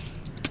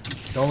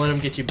 Don't let him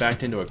get you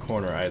backed into a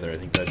corner either. I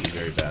think that'd be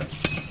very bad.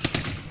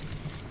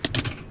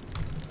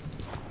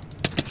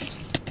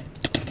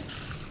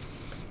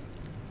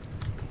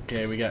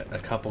 Okay, we got a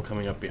couple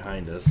coming up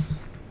behind us.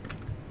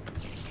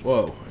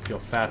 Whoa, I feel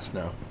fast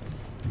now.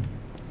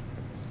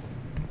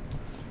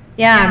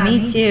 Yeah,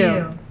 me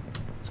too.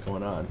 What's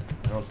going on?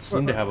 I don't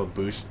seem to have a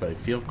boost, but I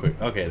feel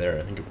quick. Okay, there.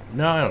 I think.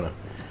 No, I don't know.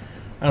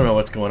 I don't know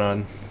what's going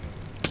on.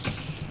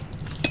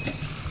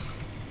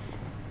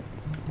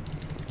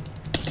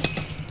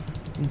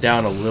 I'm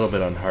down a little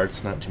bit on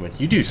hearts, not too much.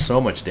 You do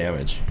so much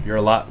damage. You're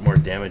a lot more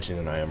damaging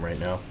than I am right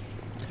now.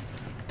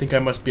 I think I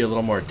must be a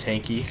little more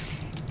tanky.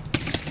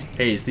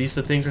 Hey, is these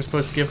the things we're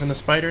supposed to get from the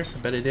spiders? I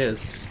bet it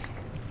is.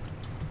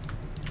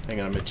 Hang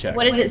on, I'm gonna check.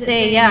 What does it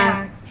say?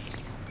 Yeah.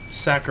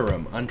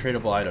 Saccharum,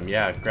 untradeable item.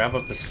 Yeah, grab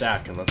up a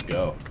stack and let's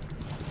go.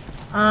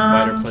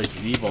 Spider place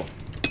is evil.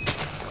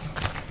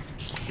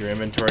 Your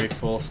inventory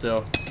full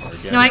still? Or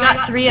again? No, I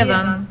got 3 of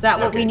them. Is that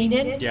what we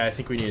needed? Yeah, I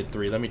think we needed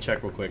 3. Let me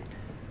check real quick.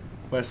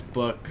 Quest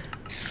book.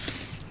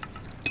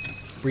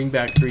 Bring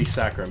back 3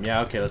 saccharum.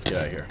 Yeah, okay, let's get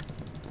out of here.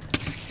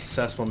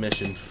 Successful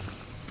mission.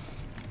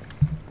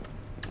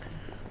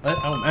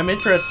 I'm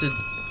interested.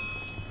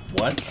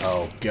 What?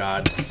 Oh,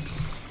 God.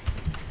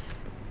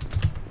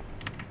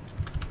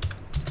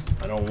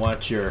 I don't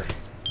want your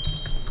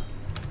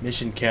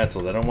mission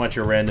canceled. I don't want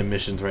your random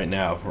missions right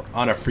now. We're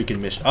on a freaking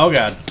mission. Oh,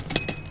 God.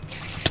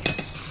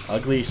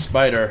 Ugly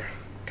spider.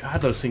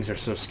 God, those things are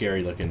so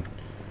scary looking.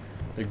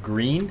 They're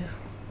green?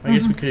 I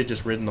guess we could have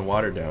just ridden the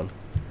water down.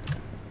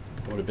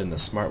 That would have been the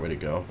smart way to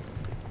go.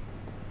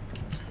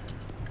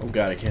 Oh,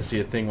 God, I can't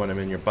see a thing when I'm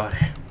in your body.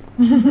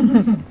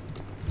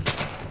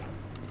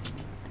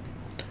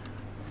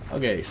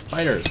 Okay,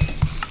 spiders.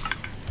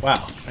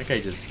 Wow, that guy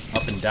just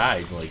up and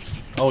died. Like,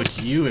 oh, it's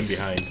you in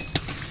behind.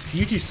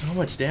 You do so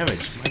much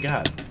damage. My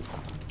God.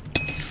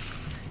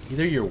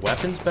 Either your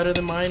weapon's better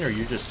than mine, or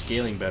you're just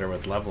scaling better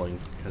with leveling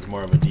as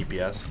more of a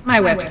DPS. My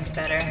weapon's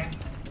better.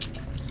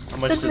 How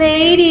much The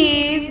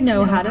ladies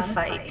know how to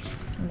fight.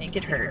 Make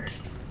it hurt.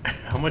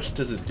 How much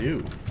does it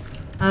do?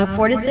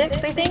 4 to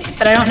 6, I think.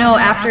 But I don't know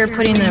after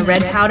putting the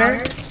red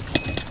powder.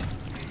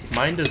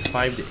 Mine does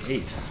 5 to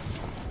 8.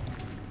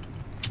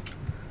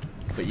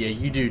 But yeah,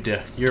 you do.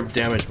 Your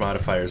damage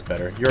modifier is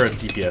better. You're a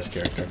DPS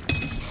character.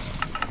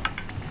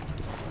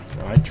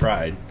 Oh, I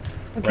tried.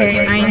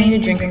 Okay, I need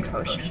a drinking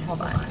potion.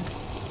 Hold on.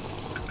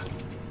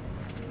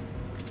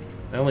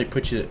 I only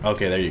put you.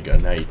 Okay, there you go.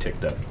 Now you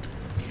ticked up.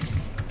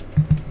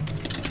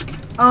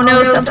 Oh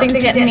no, something's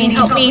getting me.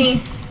 Help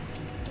me.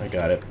 I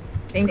got it.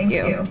 Thank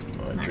you.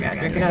 Oh, I gotta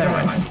drink another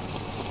one.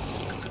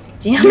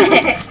 Damn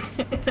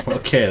it!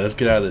 Okay, let's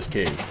get out of this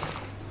cave.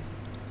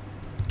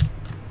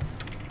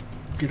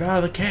 Get out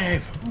of the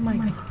cave! Oh my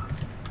god.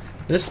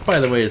 This, by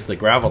the way, is the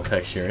gravel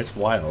texture. It's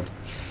wild.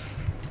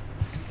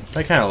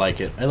 I kind of like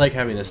it. I like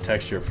having this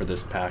texture for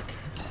this pack.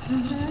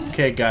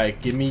 Okay, guy,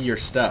 give me your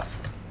stuff.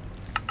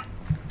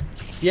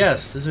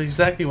 Yes, this is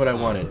exactly what I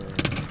wanted.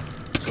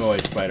 Go away,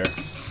 spider.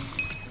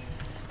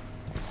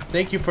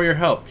 Thank you for your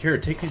help. Here,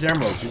 take these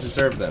emeralds. You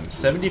deserve them.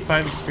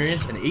 75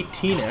 experience and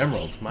 18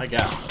 emeralds. My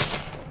god.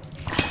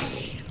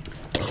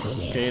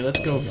 Okay,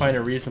 let's go find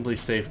a reasonably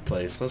safe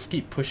place. Let's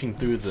keep pushing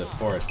through the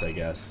forest, I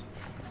guess.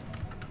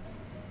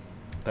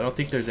 I don't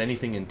think there's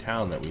anything in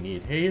town that we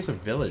need. Hey, here's a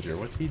villager.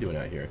 What's he doing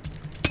out here?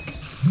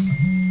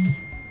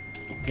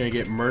 You're gonna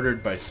get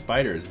murdered by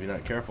spiders if you're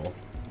not careful.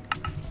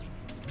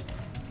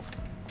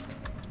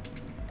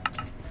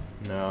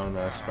 No,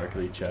 not a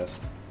sparkly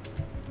chest.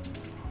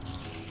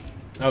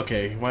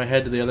 Okay, you wanna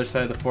head to the other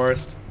side of the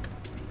forest?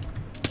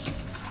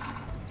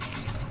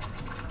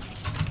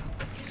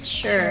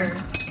 Sure.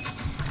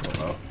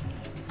 Uh-oh.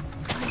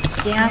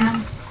 Damn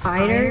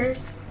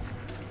spiders.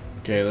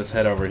 Okay, let's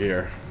head over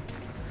here.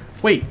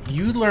 Wait,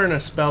 you learn a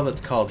spell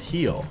that's called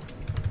heal.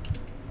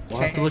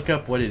 We'll have to look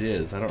up what it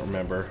is. I don't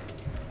remember.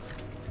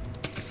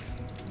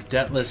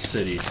 Deathless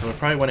City. So we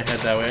probably want to head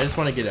that way. I just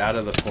want to get out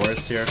of the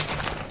forest here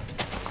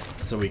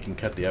so we can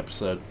cut the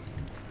episode.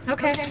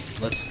 Okay.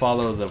 Let's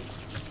follow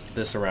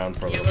this around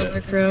for a little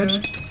bit.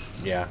 Road.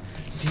 Yeah.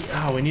 See,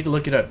 we need to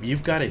look it up.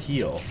 You've got to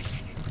heal.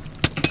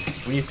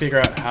 We need to figure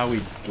out how we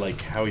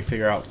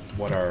figure out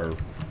what our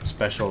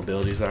special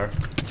abilities are.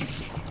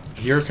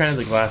 You're kind of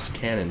the glass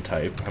cannon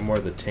type. I'm more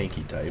the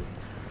tanky type.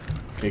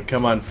 Okay,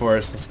 come on,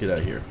 Forrest. Let's get out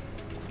of here.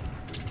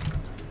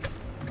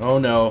 Oh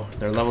no,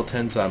 they're level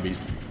 10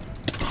 zombies.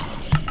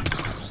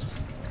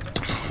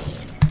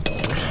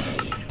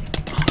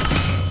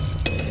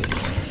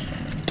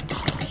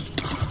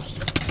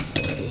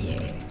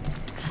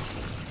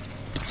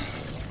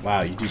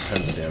 Wow, you do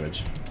tons of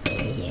damage.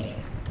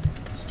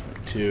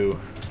 22.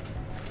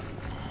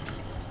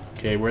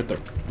 Okay, where the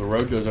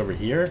road goes over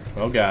here?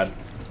 Oh god.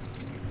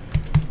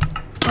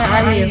 Where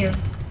are you?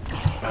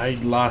 I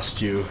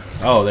lost you.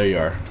 Oh, there you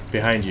are.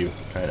 Behind you,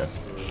 kind of.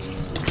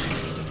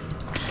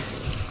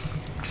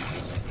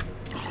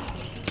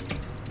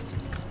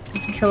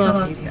 Kill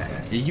off these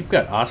guys. Yeah, you've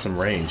got awesome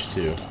range,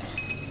 too.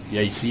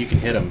 Yeah, you see, you can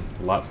hit them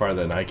a lot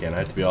farther than I can. I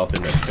have to be all up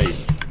in their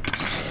face.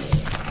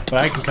 But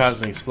I can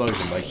cause an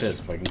explosion like this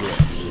if I can do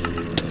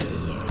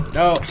it.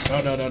 No!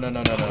 No, no, no, no,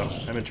 no, no, no.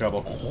 I'm in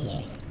trouble.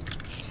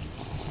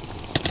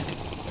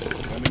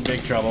 I'm in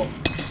big trouble.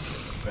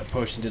 That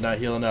potion did not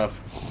heal enough.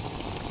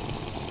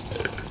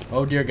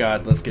 Oh dear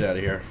god, let's get out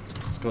of here.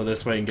 Let's go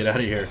this way and get out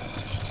of here.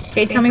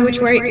 Okay, tell me which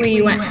way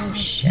you went. Oh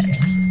shit.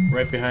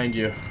 Right behind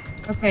you.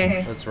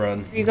 Okay. Let's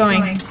run. Where are you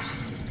going?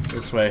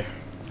 This way.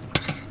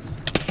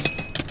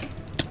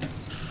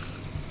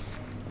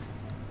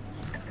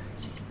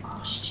 Just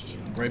lost you.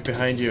 Right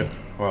behind you.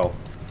 Well,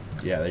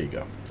 yeah, there you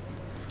go.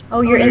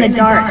 Oh, you're in the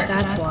dark,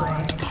 that's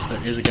why.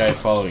 There is a guy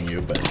following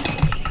you, but...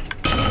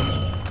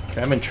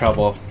 Okay, I'm in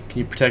trouble. Can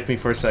you protect me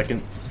for a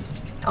second?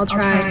 I'll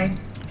try.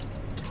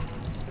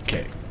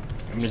 Okay.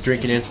 I'm gonna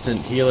drink an instant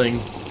healing.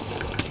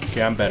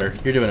 Okay, I'm better.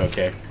 You're doing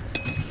okay.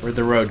 Where'd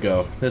the road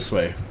go? This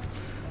way.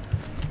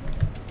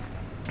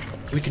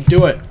 We can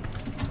do it!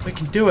 We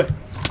can do it!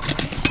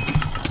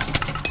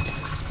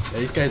 Yeah,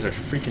 these guys are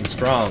freaking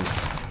strong.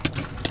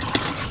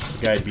 There's a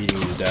guy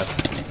beating you to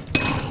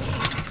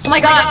death. Oh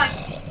my god!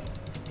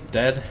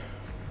 Dead?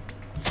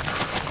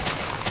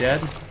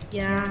 Dead?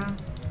 Yeah.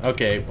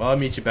 Okay, well I'll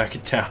meet you back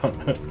in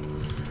town.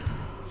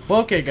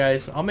 Well, okay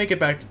guys, I'll make it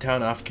back to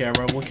town off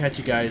camera. We'll catch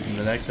you guys in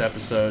the next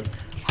episode.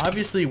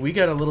 Obviously, we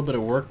got a little bit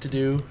of work to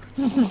do.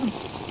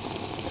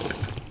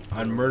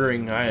 On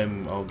murdering,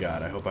 oh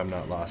god, I hope I'm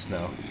not lost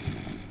now.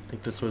 I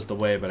think this was the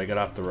way, but I got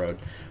off the road.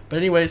 But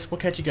anyways, we'll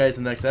catch you guys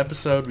in the next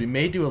episode. We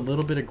may do a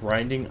little bit of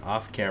grinding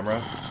off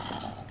camera.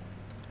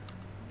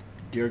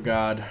 Dear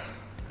god,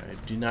 I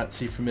do not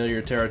see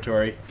familiar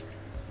territory.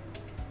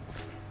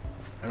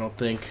 I don't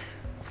think.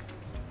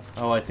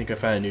 Oh, I think I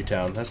found a new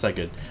town. That's not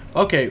good.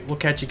 Okay, we'll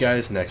catch you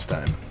guys next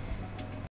time.